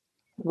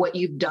what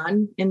you've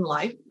done in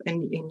life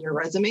and in your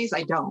resumes.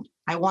 I don't.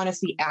 I want to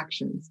see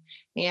actions,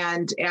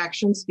 and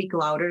actions speak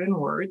louder than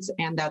words.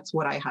 And that's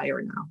what I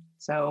hire now.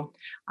 So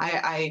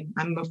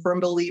I'm a firm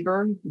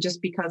believer,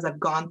 just because I've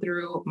gone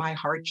through my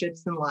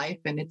hardships in life,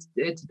 and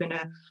it's been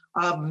a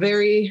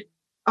very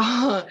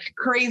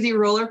crazy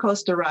roller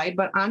coaster ride.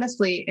 But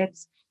honestly,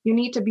 you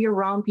need to be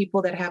around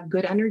people that have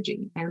good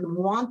energy and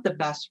want the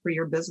best for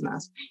your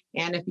business.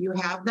 And if you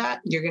have that,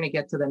 you're going to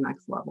get to the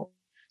next level.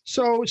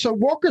 So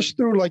walk us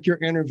through, like, your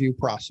interview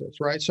process,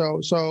 right?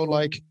 So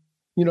like,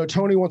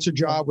 Tony wants a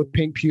job with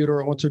Pink Pewter,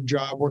 or wants a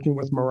job working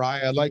with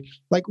Mariah. Like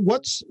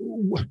what does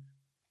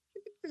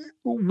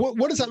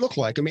that look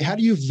like? I mean, how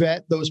do you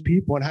vet those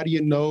people, and how do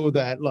you know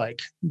that,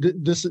 like,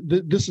 this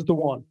is the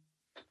one?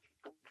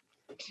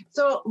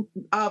 So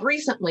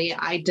recently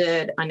I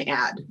did an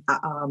ad I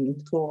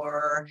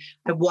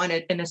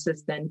wanted an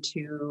assistant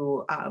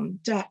to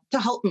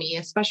help me,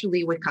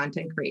 especially with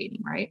content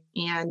creating, right?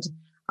 And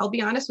I'll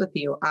be honest with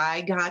you,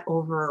 I got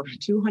over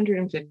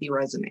 250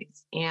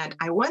 resumes, and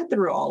I went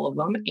through all of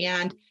them,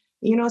 and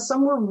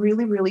some were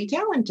really, really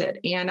talented.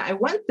 And I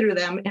went through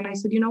them and I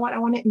said, you know what, I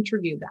want to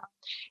interview them.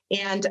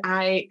 And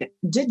I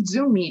did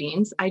Zoom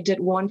meetings. I did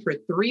one for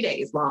 3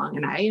 days long.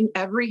 And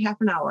every half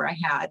an hour I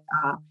had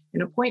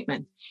an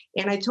appointment.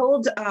 And I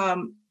told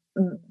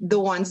the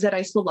ones that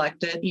I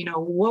selected,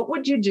 what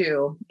would you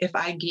do if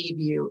I gave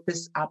you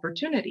this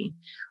opportunity?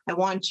 I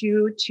want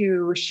you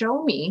to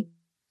show me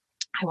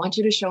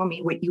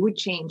what you would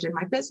change in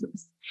my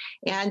business.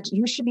 And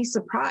you should be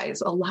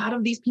surprised. A lot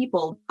of these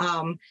people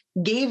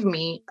gave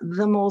me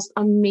the most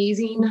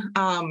amazing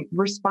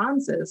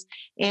responses.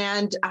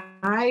 And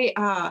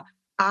I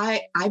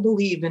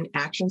believe in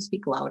actions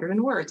speak louder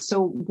than words.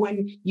 So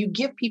when you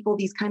give people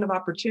these kind of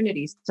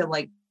opportunities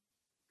to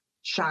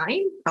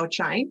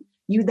outshine,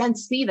 you then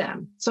see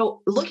them.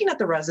 So looking at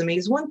the resume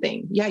is one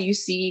thing. Yeah, you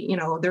see,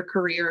 their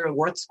career,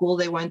 what school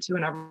they went to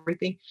and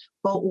everything.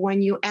 But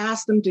when you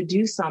ask them to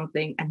do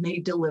something and they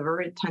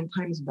deliver it 10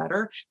 times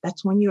better,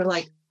 that's when you're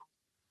like,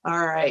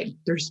 all right,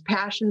 there's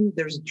passion,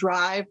 there's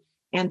drive,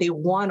 and they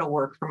want to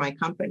work for my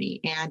company.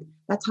 And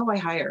that's how I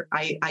hire.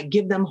 I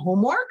give them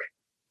homework.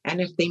 And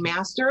if they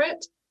master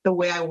it the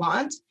way I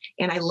want,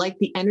 and I like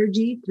the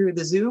energy through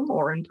the Zoom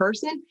or in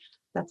person,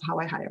 that's how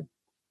I hire.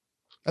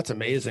 That's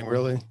amazing,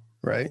 really,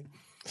 right?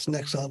 It's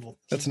next level.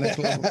 That's next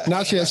level.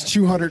 Now she has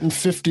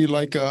 250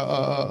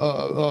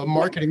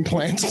 marketing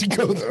plans to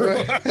go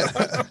through.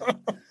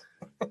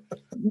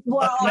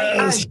 Well,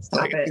 I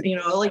stop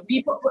it.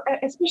 People,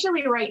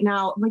 especially right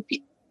now,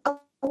 a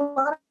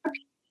lot of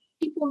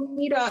people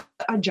need a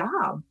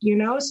job,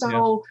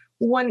 so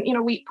when,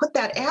 we put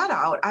that ad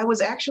out, I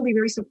was actually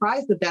very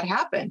surprised that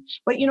happened.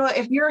 But,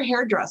 if you're a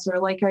hairdresser,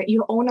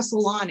 you own a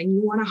salon and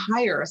you want to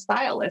hire a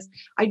stylist,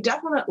 I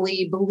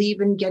definitely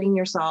believe in getting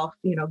yourself,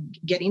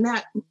 getting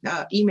that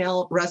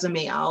email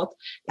resume out,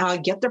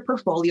 get their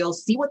portfolio,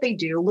 see what they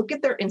do, look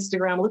at their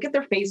Instagram, look at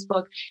their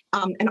Facebook,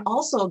 and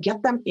also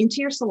get them into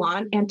your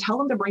salon and tell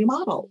them to bring a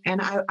model.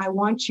 And I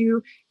want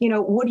you,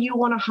 what do you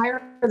want to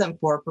hire them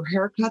for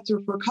haircuts or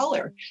for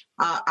color?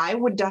 I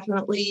would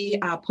definitely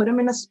put them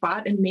in a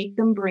spot and make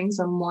them bring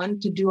someone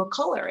to do a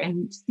color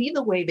and see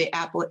the way they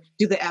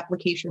do the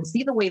application,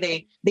 see the way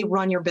they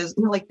run your business,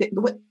 you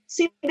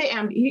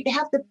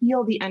have to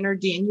feel the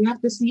energy and you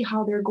have to see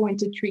how they're going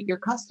to treat your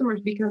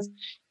customers, because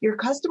your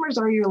customers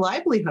are your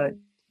livelihood.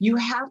 You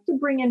have to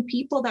bring in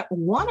people that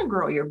want to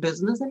grow your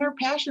business and are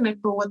passionate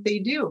for what they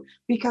do,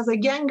 because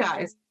again,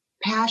 guys,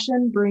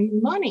 passion brings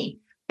money,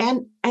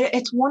 and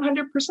it's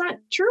 100%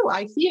 true.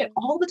 I see it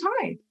all the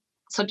time.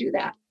 So do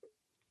that.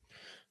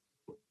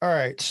 All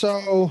right.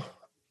 So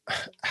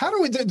how do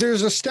we,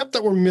 there's a step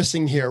that we're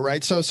missing here,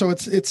 right? So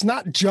it's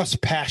not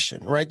just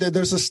passion, right?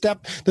 There's a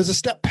step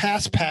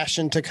past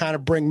passion to kind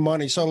of bring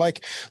money. So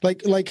like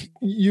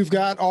you've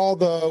got all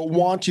the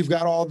want, you've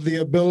got all the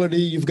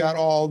ability, you've got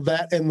all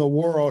that in the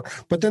world,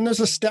 but then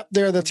there's a step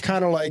there that's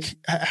kind of like,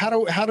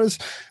 how does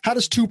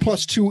 2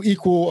 + 2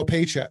 equal a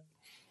paycheck?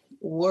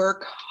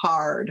 Work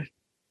hard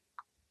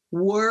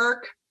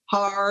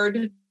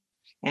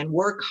and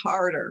work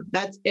harder.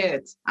 That's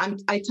it.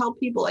 I tell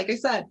people, like I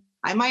said,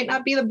 I might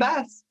not be the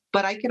best,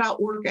 but I can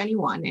outwork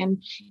anyone.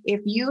 And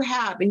if you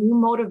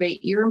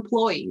motivate your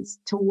employees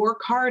to work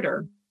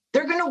harder,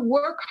 they're going to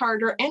work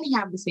harder and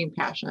have the same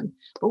passion.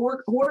 But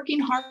working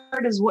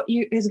hard is what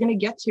is going to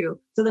get you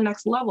to the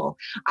next level.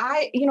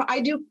 I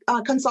do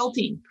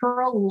consulting for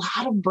a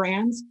lot of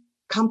brands,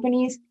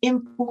 companies,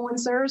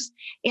 influencers,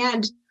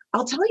 and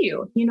I'll tell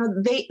you,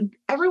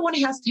 everyone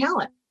has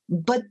talent,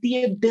 but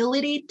the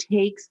ability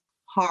takes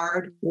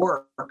hard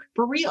work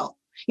for real.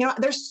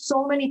 There's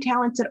so many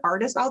talented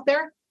artists out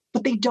there,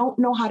 but they don't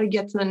know how to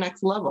get to the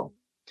next level.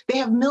 They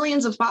have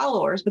millions of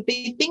followers, but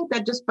they think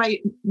that just by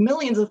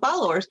millions of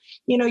followers,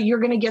 you're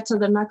going to get to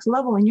the next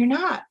level, and you're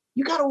not.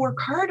 You got to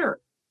work harder.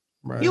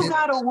 Right. You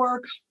got to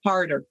work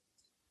harder.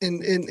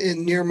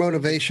 In your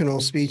motivational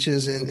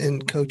speeches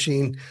and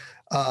coaching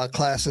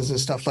classes and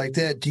stuff like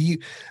that,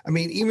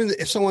 even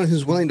if someone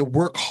who's willing to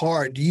work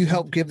hard, do you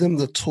help give them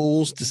the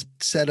tools to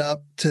set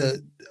up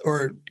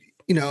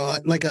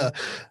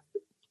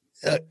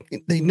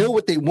they know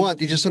what they want,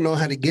 they just don't know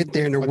how to get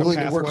there, and they're willing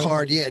to work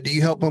hard. Yeah. Do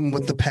you help them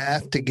with the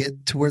path to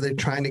get to where they're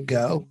trying to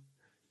go?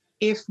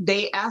 If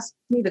they ask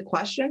me the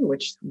question,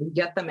 which we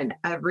get them in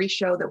every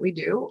show that we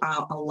do,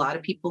 a lot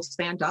of people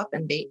stand up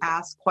and they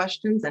ask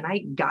questions and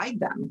I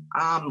guide them.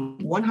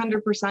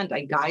 100%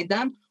 I guide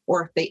them.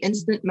 Or if they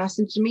instant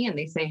message me and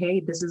they say, hey,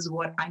 this is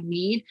what I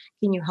need,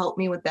 can you help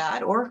me with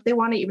that? Or if they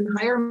want to even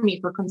hire me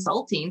for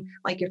consulting,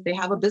 like if they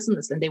have a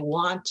business and they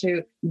want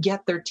to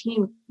get their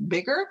team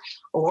bigger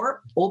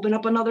or open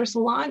up another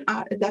salon,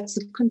 that's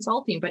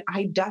consulting. But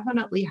I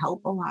definitely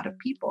help a lot of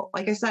people.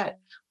 Like I said,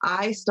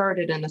 I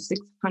started in a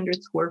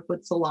 600 square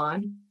foot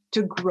salon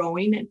to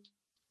growing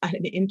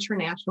an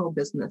international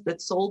business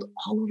that sold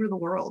all over the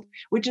world,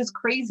 which is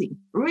crazy,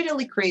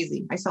 really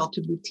crazy. I sell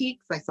to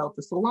boutiques, I sell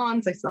to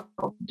salons, I sell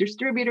to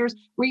distributors,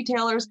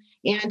 retailers,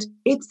 and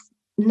it's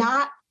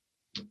not,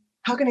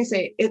 how can I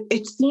say,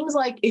 it seems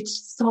like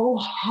it's so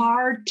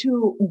hard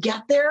to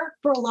get there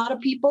for a lot of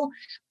people,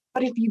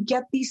 but if you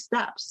get these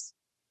steps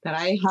that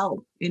I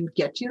help and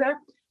get you there,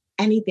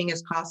 anything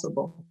is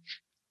possible.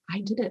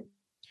 I did it.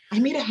 I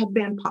made a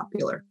headband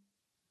popular.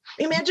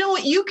 Imagine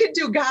what you could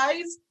do,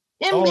 guys.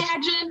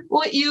 Imagine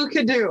what you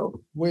could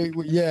do.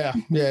 Yeah.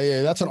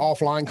 That's an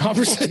offline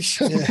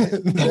conversation.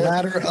 The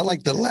ladder. I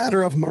like the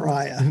ladder of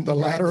Mariah. The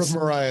ladder of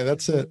Mariah.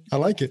 That's it. I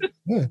like it.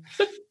 Yeah.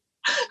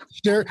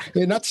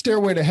 Not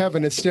stairway to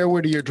heaven. It's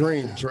stairway to your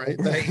dreams, right?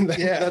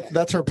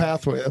 That's her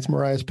pathway. That's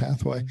Mariah's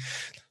pathway.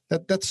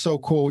 That's so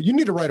cool. You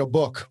need to write a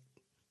book.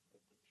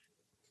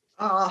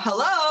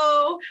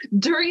 Hello.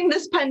 During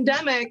this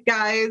pandemic,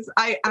 guys,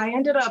 I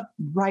ended up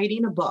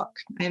writing a book,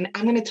 and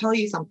I'm going to tell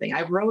you something.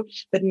 I wrote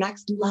The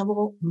Next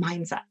Level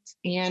Mindset.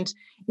 And,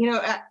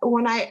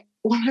 when I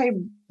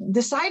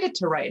decided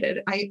to write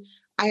it,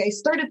 I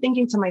started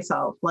thinking to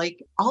myself,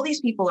 like, all these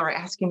people are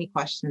asking me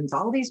questions.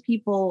 All these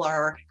people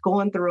are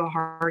going through a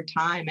hard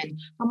time. And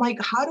I'm like,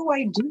 how do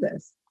I do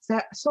this?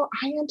 So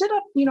I ended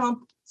up,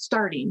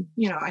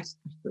 I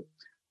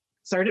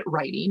started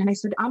writing, and I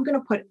said, I'm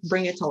going to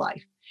bring it to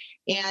life.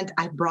 And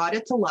I brought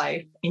it to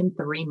life in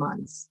 3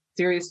 months.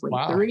 Seriously,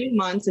 wow. 3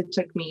 months it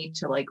took me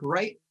to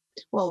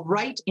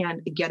write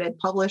and get it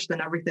published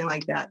and everything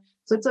like that.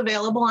 So it's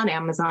available on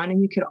Amazon,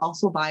 and you could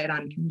also buy it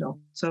on Kindle.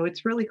 So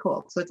it's really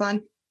cool. So it's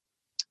on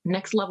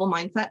Next Level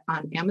Mindset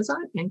on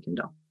Amazon and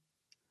Kindle.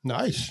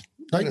 Nice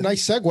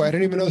segue. I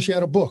didn't even know she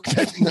had a book.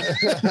 That's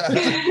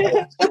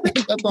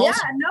awesome. Yeah,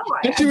 no.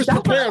 And she was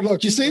prepared.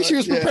 Look, you see, she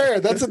was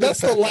prepared. That's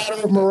the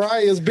ladder of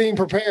Mariah's being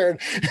prepared.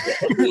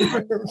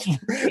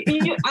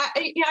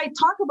 I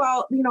talk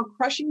about,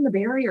 crushing the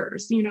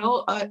barriers. You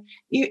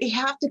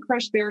have to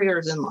crush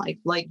barriers in life.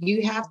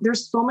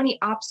 There's so many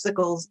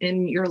obstacles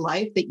in your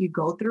life that you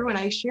go through. And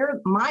I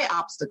share my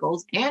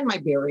obstacles and my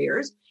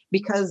barriers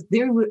because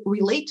they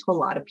relate to a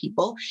lot of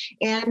people.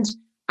 And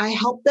I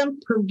help them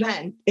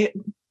prevent it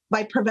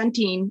by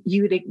preventing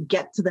you to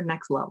get to the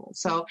next level.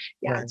 So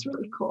right. It's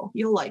really cool.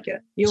 You'll like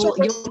it. You'll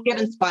get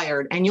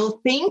inspired, and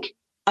you'll think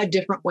a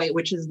different way,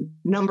 which is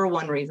number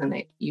one reason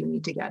that you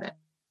need to get it.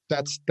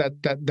 That's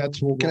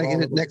what. Can I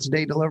get it next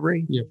day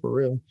delivery? Yeah, for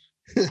real.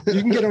 You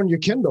can get it on your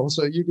Kindle,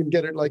 so you can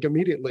get it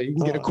immediately. You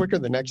can get it quicker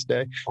the next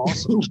day.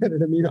 Awesome. Get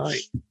it immediately.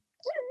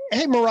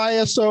 Hey,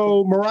 Mariah.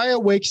 So Mariah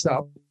wakes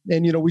up,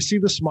 and we see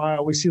the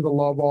smile, we see the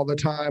love all the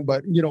time.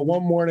 But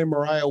one morning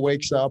Mariah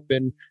wakes up,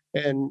 and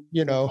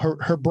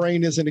her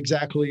brain isn't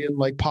exactly in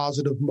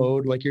positive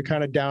mode. Like, you're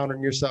kind of down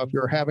on yourself.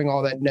 You're having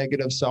all that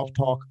negative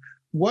self-talk.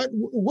 What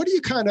do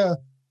you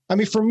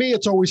for me,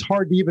 it's always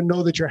hard to even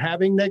know that you're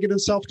having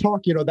negative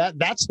self-talk.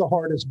 That's the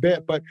hardest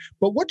bit. But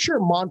what's your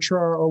mantra,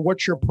 or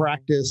what's your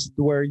practice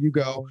where you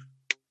go,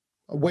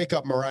 wake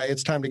up, Mariah,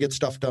 it's time to get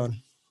stuff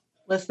done?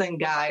 Listen,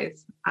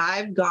 guys,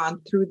 I've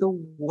gone through the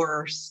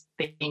worst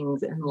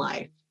things in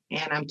life,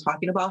 and I'm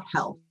talking about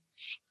health.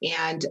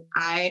 And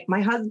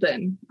my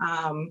husband,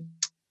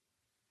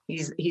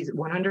 he's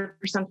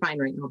 100% fine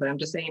right now, but I'm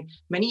just saying,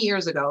 many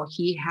years ago,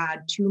 he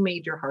had 2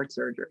 major heart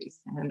surgeries.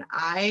 And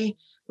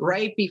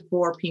right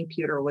before Pink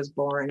Pewter was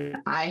born,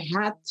 I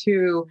had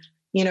to,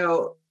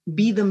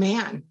 be the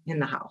man in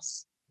the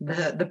house,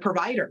 the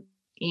provider.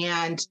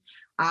 And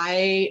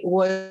I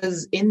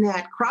was in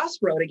that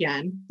crossroad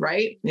again,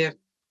 right? If,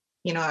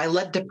 I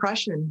let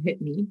depression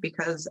hit me,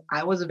 because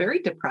I was very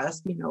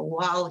depressed,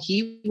 while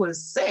he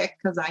was sick,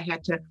 because I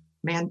had to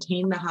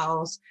maintain the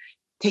house,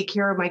 take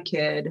care of my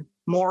kid,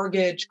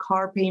 mortgage,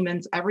 car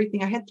payments,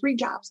 everything. I had 3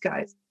 jobs,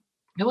 guys.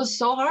 It was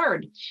so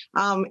hard.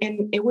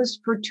 And it was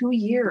for 2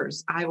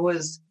 years. I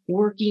was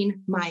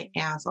working my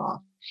ass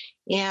off.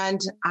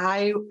 And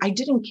I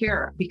didn't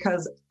care,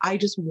 because I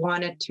just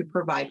wanted to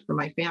provide for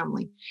my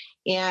family.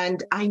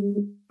 And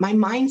my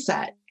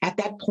mindset at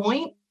that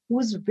point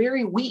was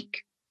very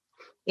weak.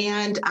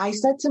 And I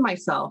said to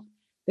myself,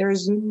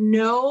 there's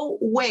no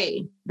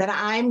way that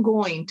I'm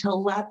going to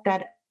let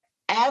that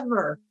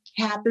ever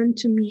happen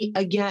to me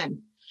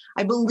again.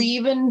 I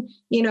believe in,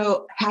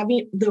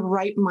 having the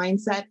right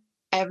mindset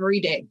every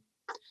day.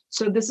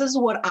 So this is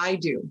what I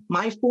do.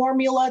 My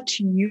formula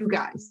to you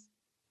guys.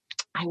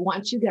 I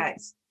want you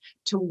guys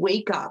to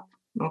wake up,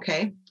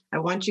 okay? I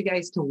want you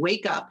guys to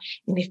wake up.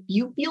 And if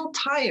you feel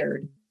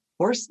tired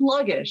or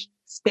sluggish,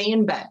 stay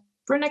in bed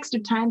for an extra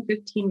 10,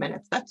 15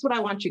 minutes. That's what I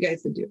want you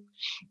guys to do.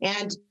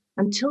 And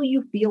until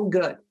you feel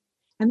good.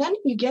 And then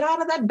you get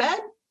out of that bed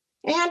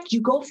and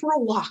you go for a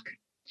walk.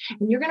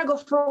 And you're going to go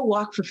for a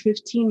walk for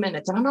 15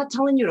 minutes. And I'm not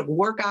telling you to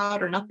work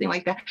out or nothing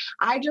like that.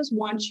 I just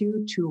want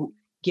you to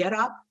get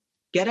up,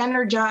 get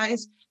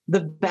energized.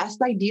 The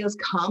best ideas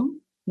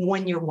come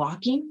when you're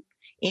walking.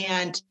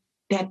 And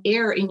that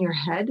air in your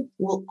head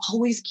will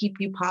always keep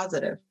you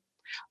positive.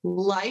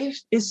 Life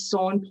is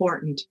so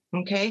important,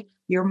 okay?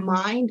 Your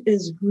mind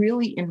is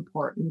really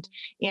important.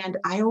 And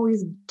I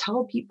always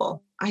tell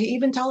people, I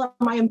even tell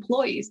my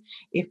employees,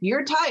 if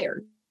you're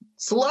tired,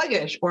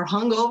 sluggish, or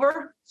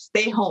hungover,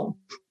 stay home,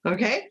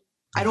 okay?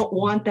 I don't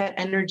want that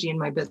energy in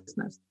my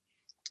business.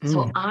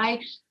 So I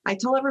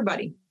tell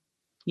everybody,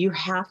 you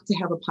have to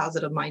have a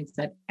positive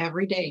mindset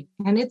every day.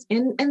 And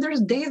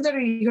there's days that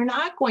you're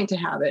not going to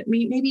have it.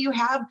 Maybe you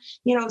have,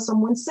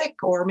 someone sick,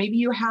 or maybe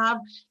you have,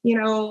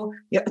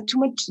 too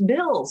much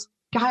bills.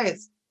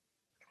 Guys,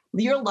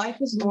 your life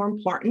is more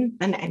important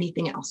than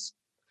anything else.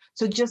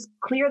 So just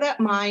clear that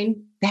mind,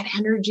 that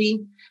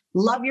energy,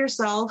 love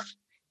yourself.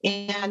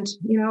 And,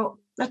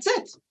 that's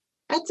it.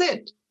 That's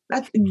it.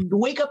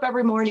 Wake up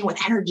every morning with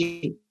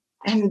energy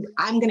and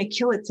I'm going to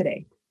kill it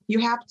today. You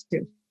have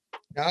to.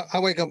 I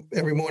wake up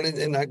every morning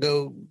and I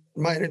go,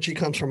 my energy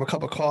comes from a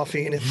cup of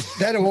coffee. And if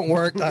that won't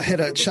work, I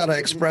hit a shot of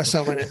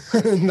espresso in it.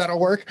 That'll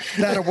work.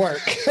 That'll work.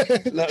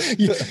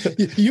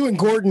 You and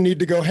Gordon need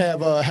to go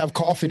have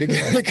coffee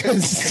together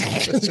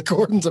because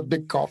Gordon's a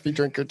big coffee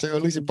drinker too.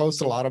 At least he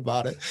posts a lot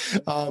about it.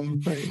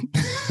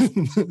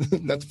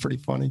 That's pretty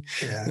funny.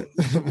 Yeah,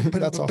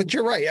 but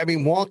you're right. I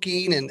mean,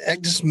 walking and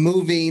just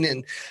moving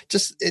and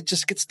it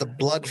just gets the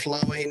blood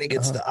flowing. It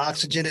gets the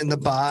oxygen in the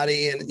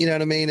body, and you know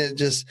what I mean. It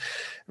just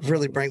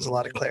really brings a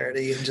lot of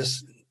clarity and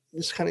just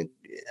kind of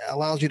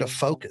allows you to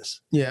focus.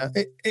 Yeah,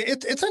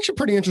 it's actually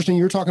pretty interesting.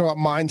 You were talking about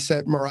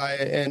mindset, Mariah,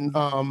 and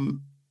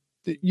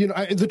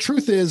the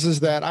truth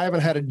is that I haven't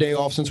had a day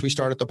off since we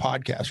started the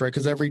podcast, right?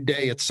 Because every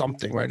day it's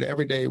something, right?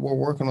 Every day we're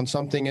working on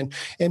something.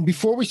 And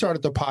before we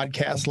started the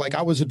podcast, like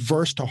I was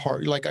adverse to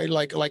hard, like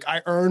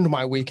I earned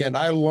my weekend.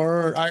 I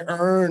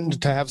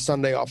earned to have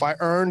Sunday off. I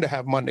earned to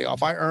have Monday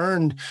off. I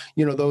earned,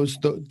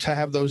 to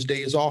have those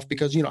days off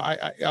because,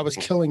 I was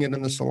killing it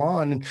in the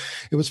salon. And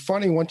it was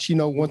funny once we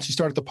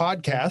started the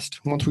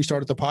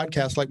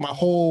podcast, like my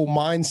whole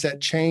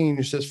mindset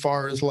changed as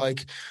far as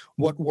like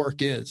what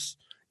work is.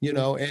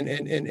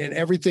 And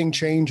everything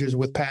changes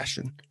with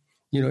passion.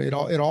 It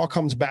all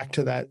comes back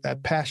to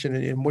that passion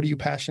and what are you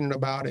passionate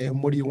about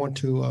and what do you want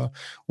to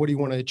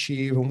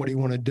achieve and what do you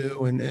want to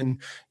do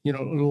and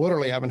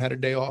literally I haven't had a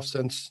day off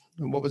since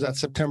what was that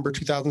September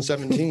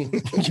 2017.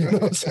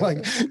 It's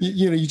like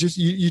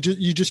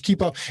you just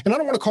keep up, and I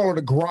don't want to call it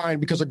a grind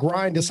because a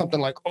grind is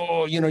something like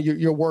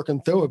you're working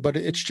through it, but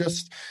it's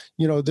just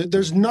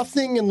there's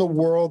nothing in the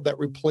world that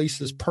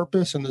replaces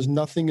purpose, and there's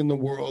nothing in the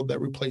world that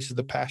replaces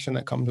the passion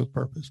that comes with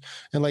purpose.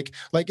 And like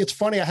it's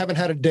funny, I haven't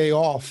had a day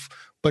off.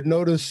 But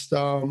notice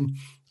I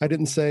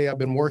didn't say I've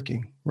been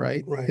working,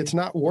 right? Right. It's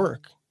not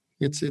work.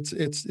 It's just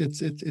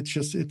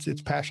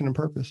passion and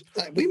purpose.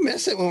 Like, we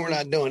miss it when we're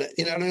not doing it.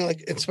 I mean,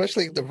 like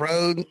especially the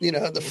road,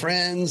 the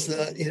friends,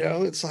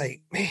 it's like,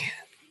 man,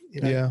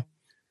 Yeah.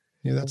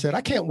 Yeah, that's it. I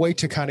can't wait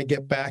to kind of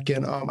get back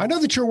in. I know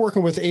that you're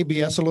working with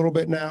ABS a little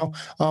bit now,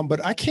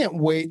 but I can't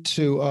wait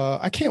to.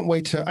 I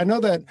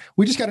know that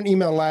we just got an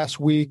email last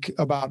week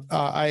about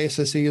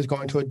ISSE is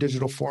going to a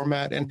digital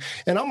format, and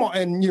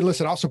you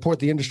listen. I'll support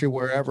the industry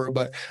wherever,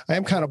 but I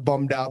am kind of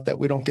bummed out that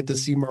we don't get to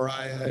see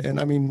Mariah. And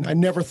I mean, I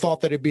never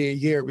thought that it'd be a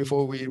year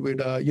before we would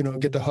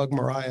get to hug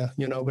Mariah.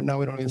 But now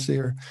we don't even see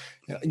her,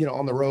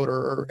 on the road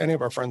or any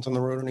of our friends on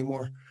the road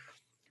anymore.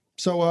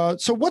 So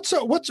what's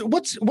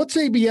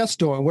ABS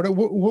doing?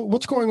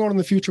 What's going on in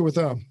the future with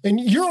them? And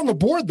you're on the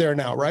board there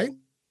now, right?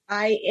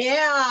 I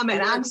am,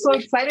 and I'm so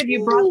excited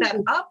you brought that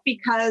up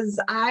because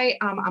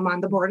I'm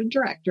on the board of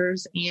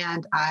directors,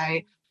 and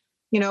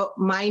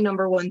my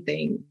number one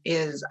thing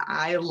is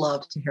I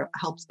love to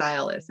help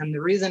stylists, and the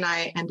reason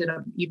I ended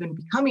up even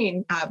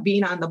being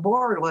on the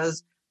board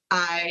was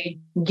I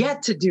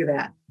get to do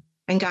that.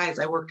 And guys,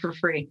 I work for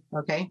free,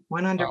 okay,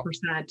 100%. Wow.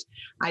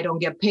 I don't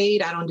get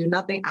paid. I don't do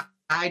nothing.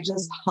 I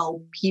just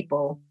help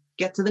people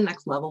get to the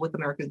next level with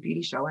America's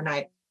Beauty Show. And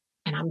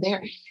I'm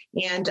there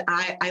and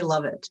I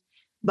love it.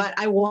 But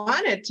I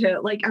wanted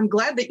to, I'm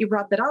glad that you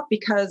brought that up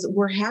because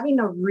we're having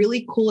a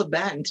really cool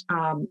event,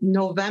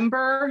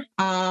 November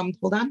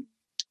 16th.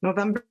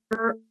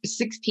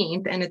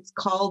 And it's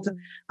called,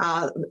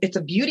 it's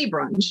a beauty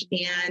brunch,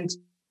 and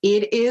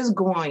it is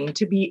going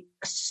to be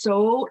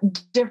so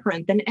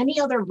different than any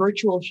other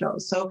virtual show.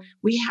 So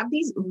we have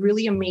these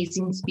really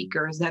amazing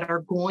speakers that we're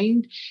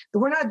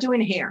not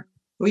doing hair.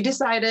 We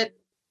decided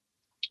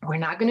we're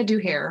not going to do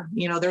hair.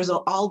 There's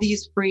all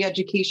these free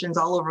educations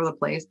all over the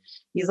place.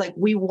 He's like,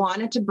 we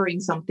wanted to bring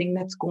something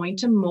that's going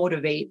to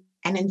motivate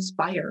and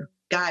inspire.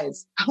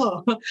 Guys,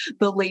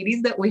 the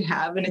ladies that we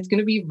have, and it's going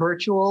to be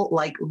virtual,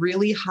 like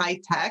really high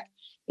tech.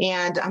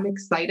 And I'm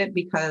excited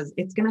because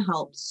it's going to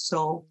help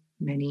so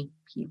many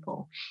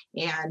people.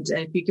 And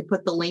if you could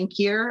put the link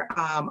here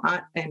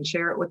and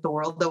share it with the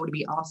world, that would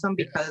be awesome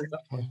because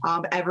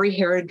every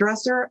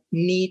hairdresser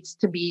needs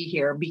to be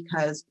here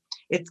because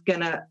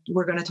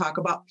we're going to talk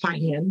about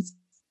finance.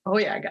 Oh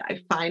yeah, guys,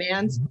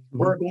 finance. Mm-hmm.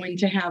 We're going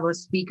to have a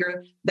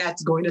speaker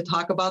that's going to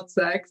talk about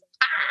sex.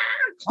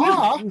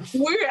 It's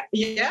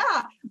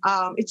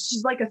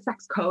just like a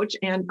sex coach,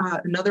 and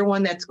another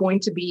one that's going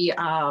to be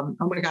a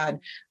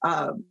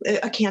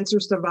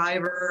cancer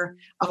survivor,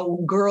 a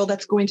girl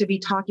that's going to be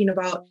talking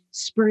about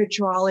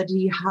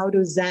spirituality, how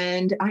to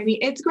Zen. I mean,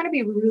 it's going to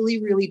be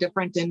really, really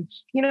different, and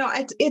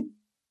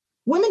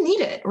women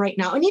need it right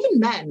now, and even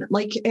men.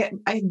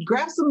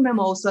 Grab some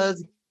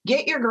mimosas,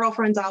 get your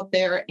girlfriends out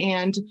there,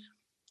 and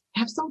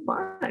have some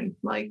fun.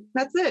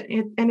 That's it.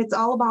 And it's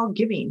all about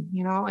giving,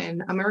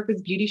 and America's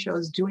Beauty Show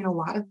is doing a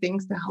lot of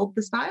things to help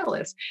the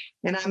stylists.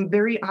 And I'm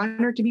very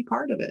honored to be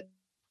part of it.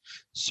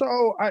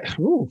 So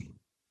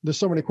There's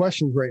so many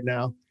questions right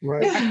now.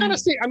 Right. I kind of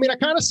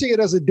see it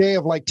as a day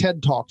of like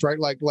TED Talks, right?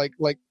 Like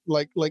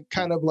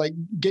kind of like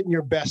getting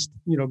your best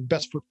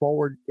foot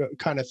forward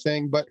kind of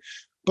thing. But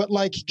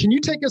like, can you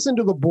take us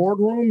into the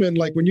boardroom and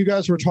like when you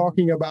guys were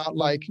talking about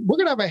like, we're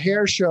going to have a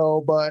hair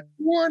show, but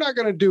we're not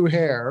going to do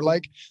hair.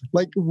 Like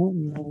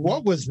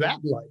what was that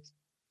like?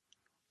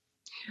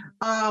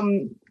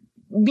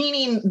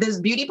 Meaning this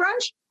beauty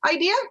brunch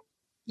idea?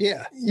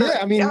 Yeah. Yeah.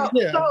 I mean,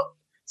 yeah.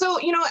 So,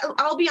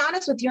 I'll be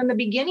honest with you. In the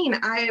beginning,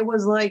 I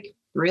was like,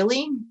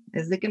 really?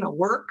 Is it going to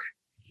work?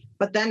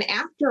 But then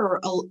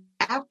after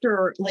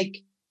like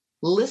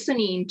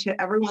listening to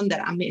everyone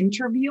that I'm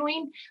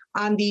interviewing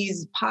on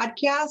these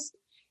podcasts,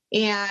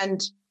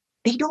 and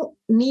they don't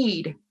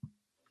need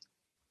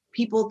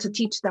people to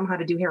teach them how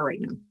to do hair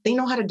right now. They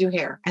know how to do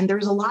hair, and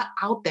there's a lot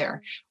out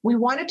there. We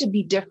wanted to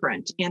be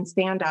different and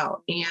stand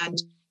out. And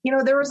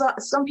there was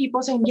some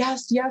people saying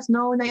yes,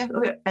 no,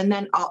 and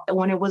then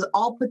when it was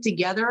all put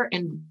together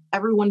and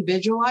everyone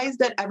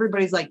visualized it,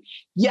 everybody's like,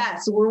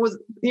 yes,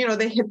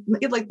 they hit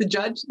like the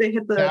judge, they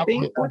hit the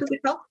thing. What does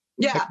it call?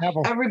 Yeah,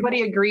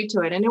 everybody agreed to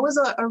it, and it was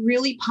a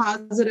really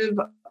positive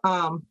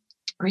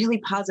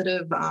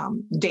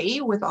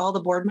day with all the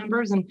board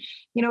members. And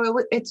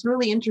it's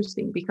really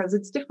interesting because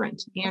it's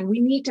different, and we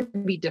need to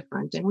be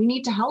different, and we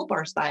need to help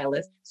our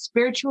stylists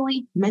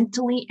spiritually,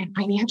 mentally, and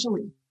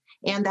financially.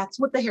 And that's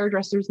what the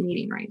hairdresser's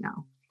needing right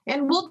now.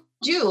 And we'll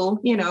do,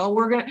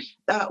 we're going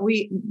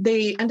to,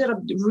 they ended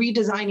up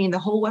redesigning the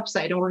whole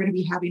website, and we're going to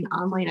be having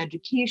online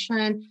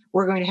education.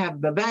 We're going to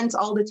have events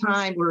all the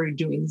time. We're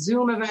doing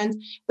Zoom events.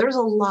 There's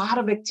a lot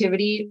of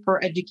activity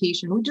for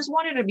education. We just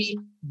wanted to be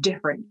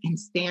different and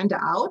stand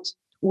out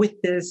with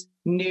this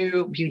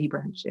new beauty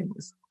brunch.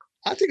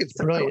 I think it's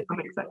brilliant. I'm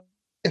excited.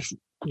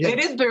 It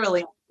is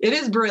brilliant. It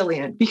is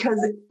brilliant because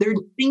they're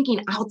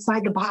thinking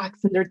outside the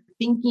box, and they're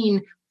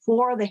thinking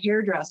for the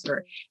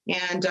hairdresser.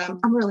 And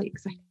I'm really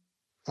excited.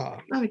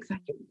 I'm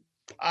excited.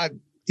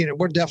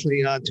 We're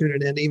definitely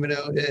tuning in, even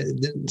though it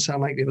didn't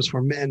sound like it was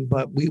for men,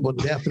 but we will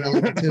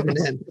definitely be tuning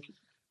in.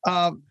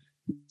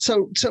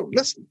 So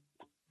let's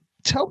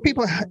tell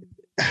people how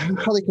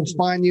they can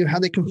find you, how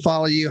they can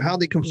follow you, how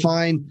they can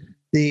find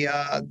the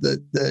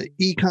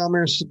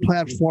e-commerce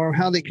platform,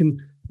 how they can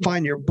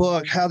find your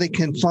book, how they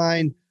can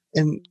find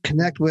and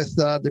connect with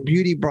the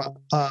beauty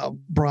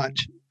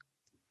brunch.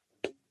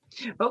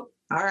 Oh,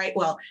 all right.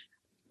 Well,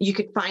 you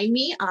could find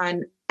me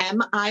on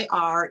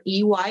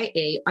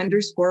MIREYA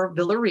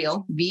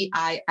 _Villarreal,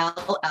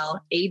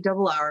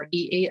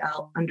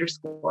 VILLARREAL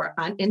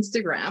on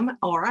Instagram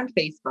or on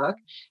Facebook.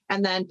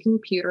 And then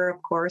Pink Pewter,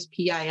 of course,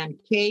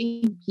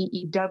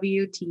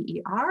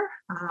 PINKPEWTER.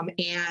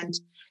 And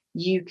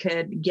you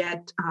could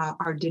get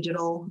our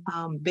digital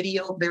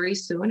video very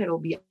soon. It'll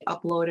be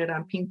uploaded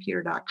on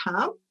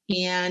pinkpewter.com.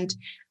 And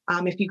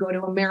if you go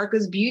to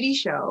America's Beauty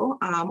Show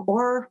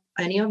or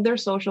any of their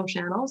social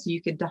channels,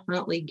 you could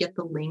definitely get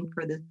the link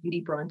for this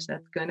beauty brunch.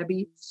 That's going to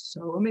be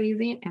so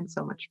amazing and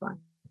so much fun.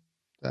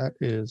 That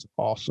is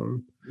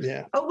awesome.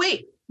 Yeah. Oh,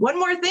 wait, one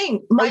more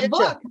thing. My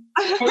book.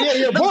 Yeah. Oh,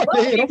 yeah, book.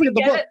 Hey, don't forget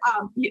the book.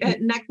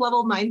 Next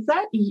Level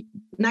Mindset.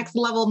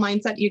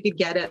 You could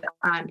get it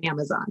on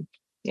Amazon.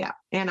 Yeah.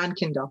 And on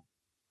Kindle.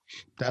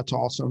 That's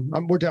awesome.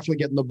 We're definitely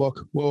getting the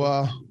book.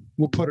 We'll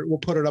put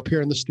it up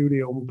here in the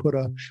studio. We'll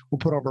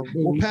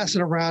pass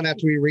it around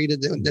after we read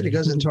it. Then it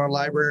goes into our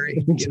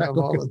library.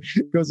 Exactly.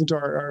 It goes into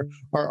our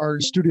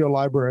studio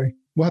library.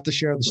 We'll have to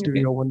share the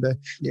studio one day.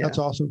 Yeah. That's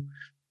awesome.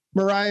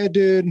 Mariah,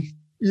 dude,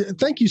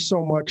 thank you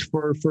so much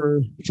for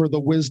the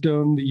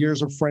wisdom, the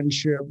years of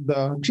friendship,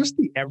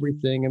 the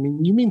everything. I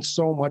mean, you mean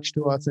so much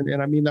to us,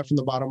 and I mean that from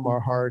the bottom of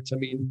our hearts. I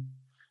mean,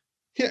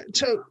 yeah.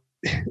 So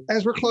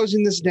as we're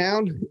closing this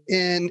down,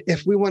 and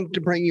if we wanted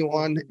to bring you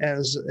on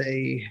as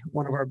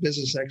one of our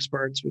business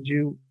experts, would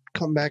you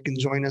come back and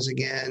join us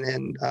again?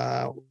 And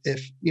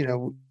if,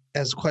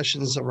 as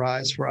questions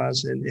arise for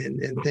us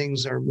and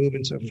things are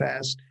moving so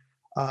fast,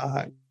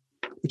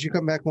 would you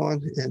come back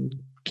on and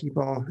keep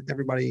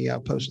everybody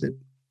posted?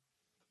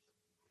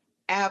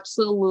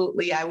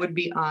 Absolutely. I would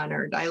be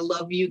honored. I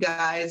love you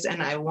guys,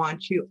 and I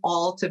want you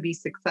all to be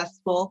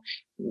successful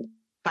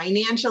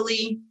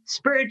financially,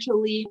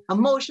 spiritually,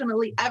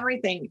 emotionally,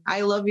 everything.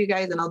 I love you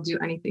guys, and I'll do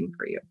anything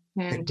for you.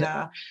 And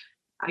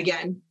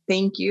again,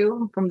 thank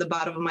you from the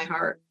bottom of my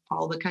heart.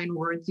 All the kind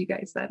words you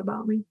guys said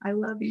about me. I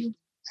love you.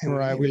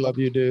 Mariah, we love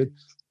you, dude.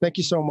 Thank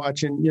you so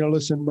much. And,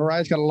 listen,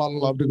 Mariah's got a lot of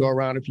love to go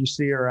around. If you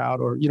see her out,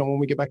 or, when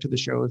we get back to the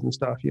shows and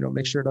stuff,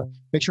 make sure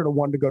to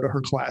one to go to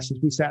her classes.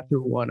 We sat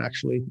through one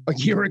actually a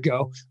year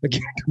ago.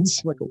 Again,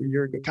 it's like a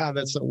year ago. God,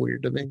 that's so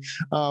weird to me.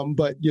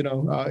 But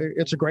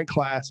it's a great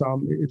class.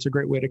 It's a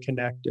great way to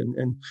connect,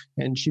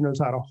 and she knows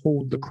how to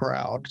hold the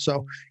crowd.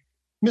 So,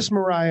 Miss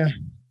Mariah,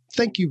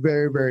 thank you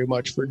very, very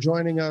much for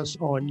joining us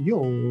on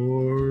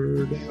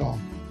your day off.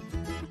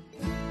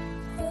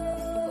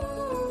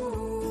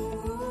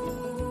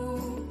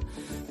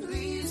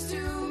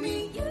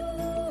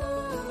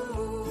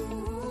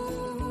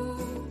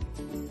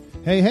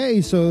 Hey,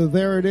 so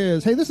there it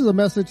is. Hey, this is a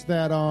message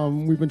that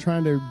we've been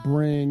trying to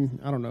bring,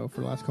 I don't know,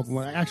 for the last couple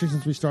months, actually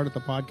since we started the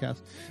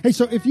podcast. Hey,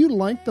 so if you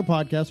like the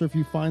podcast or if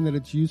you find that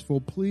it's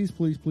useful, please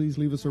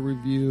leave us a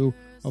review,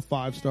 a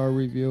 5-star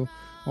review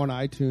on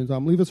iTunes.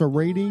 Leave us a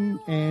rating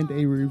and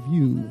a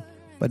review.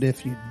 But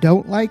if you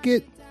don't like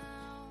it,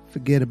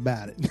 forget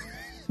about it.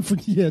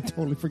 Yeah,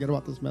 totally forget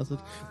about this message.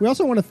 We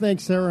also want to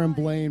thank Sarah and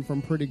Blaine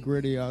from Pretty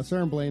Gritty.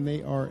 Sarah and Blaine,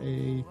 they are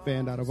a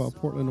band out of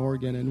Portland,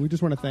 Oregon, and we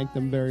just want to thank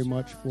them very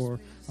much for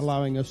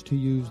allowing us to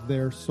use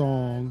their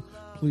song,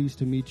 Pleased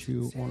to Meet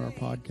You, on our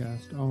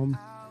podcast.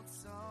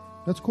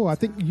 That's cool. I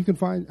think you can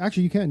find,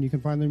 actually you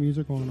can find their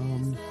music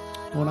on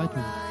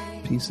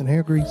iTunes. Peace and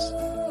hair grease.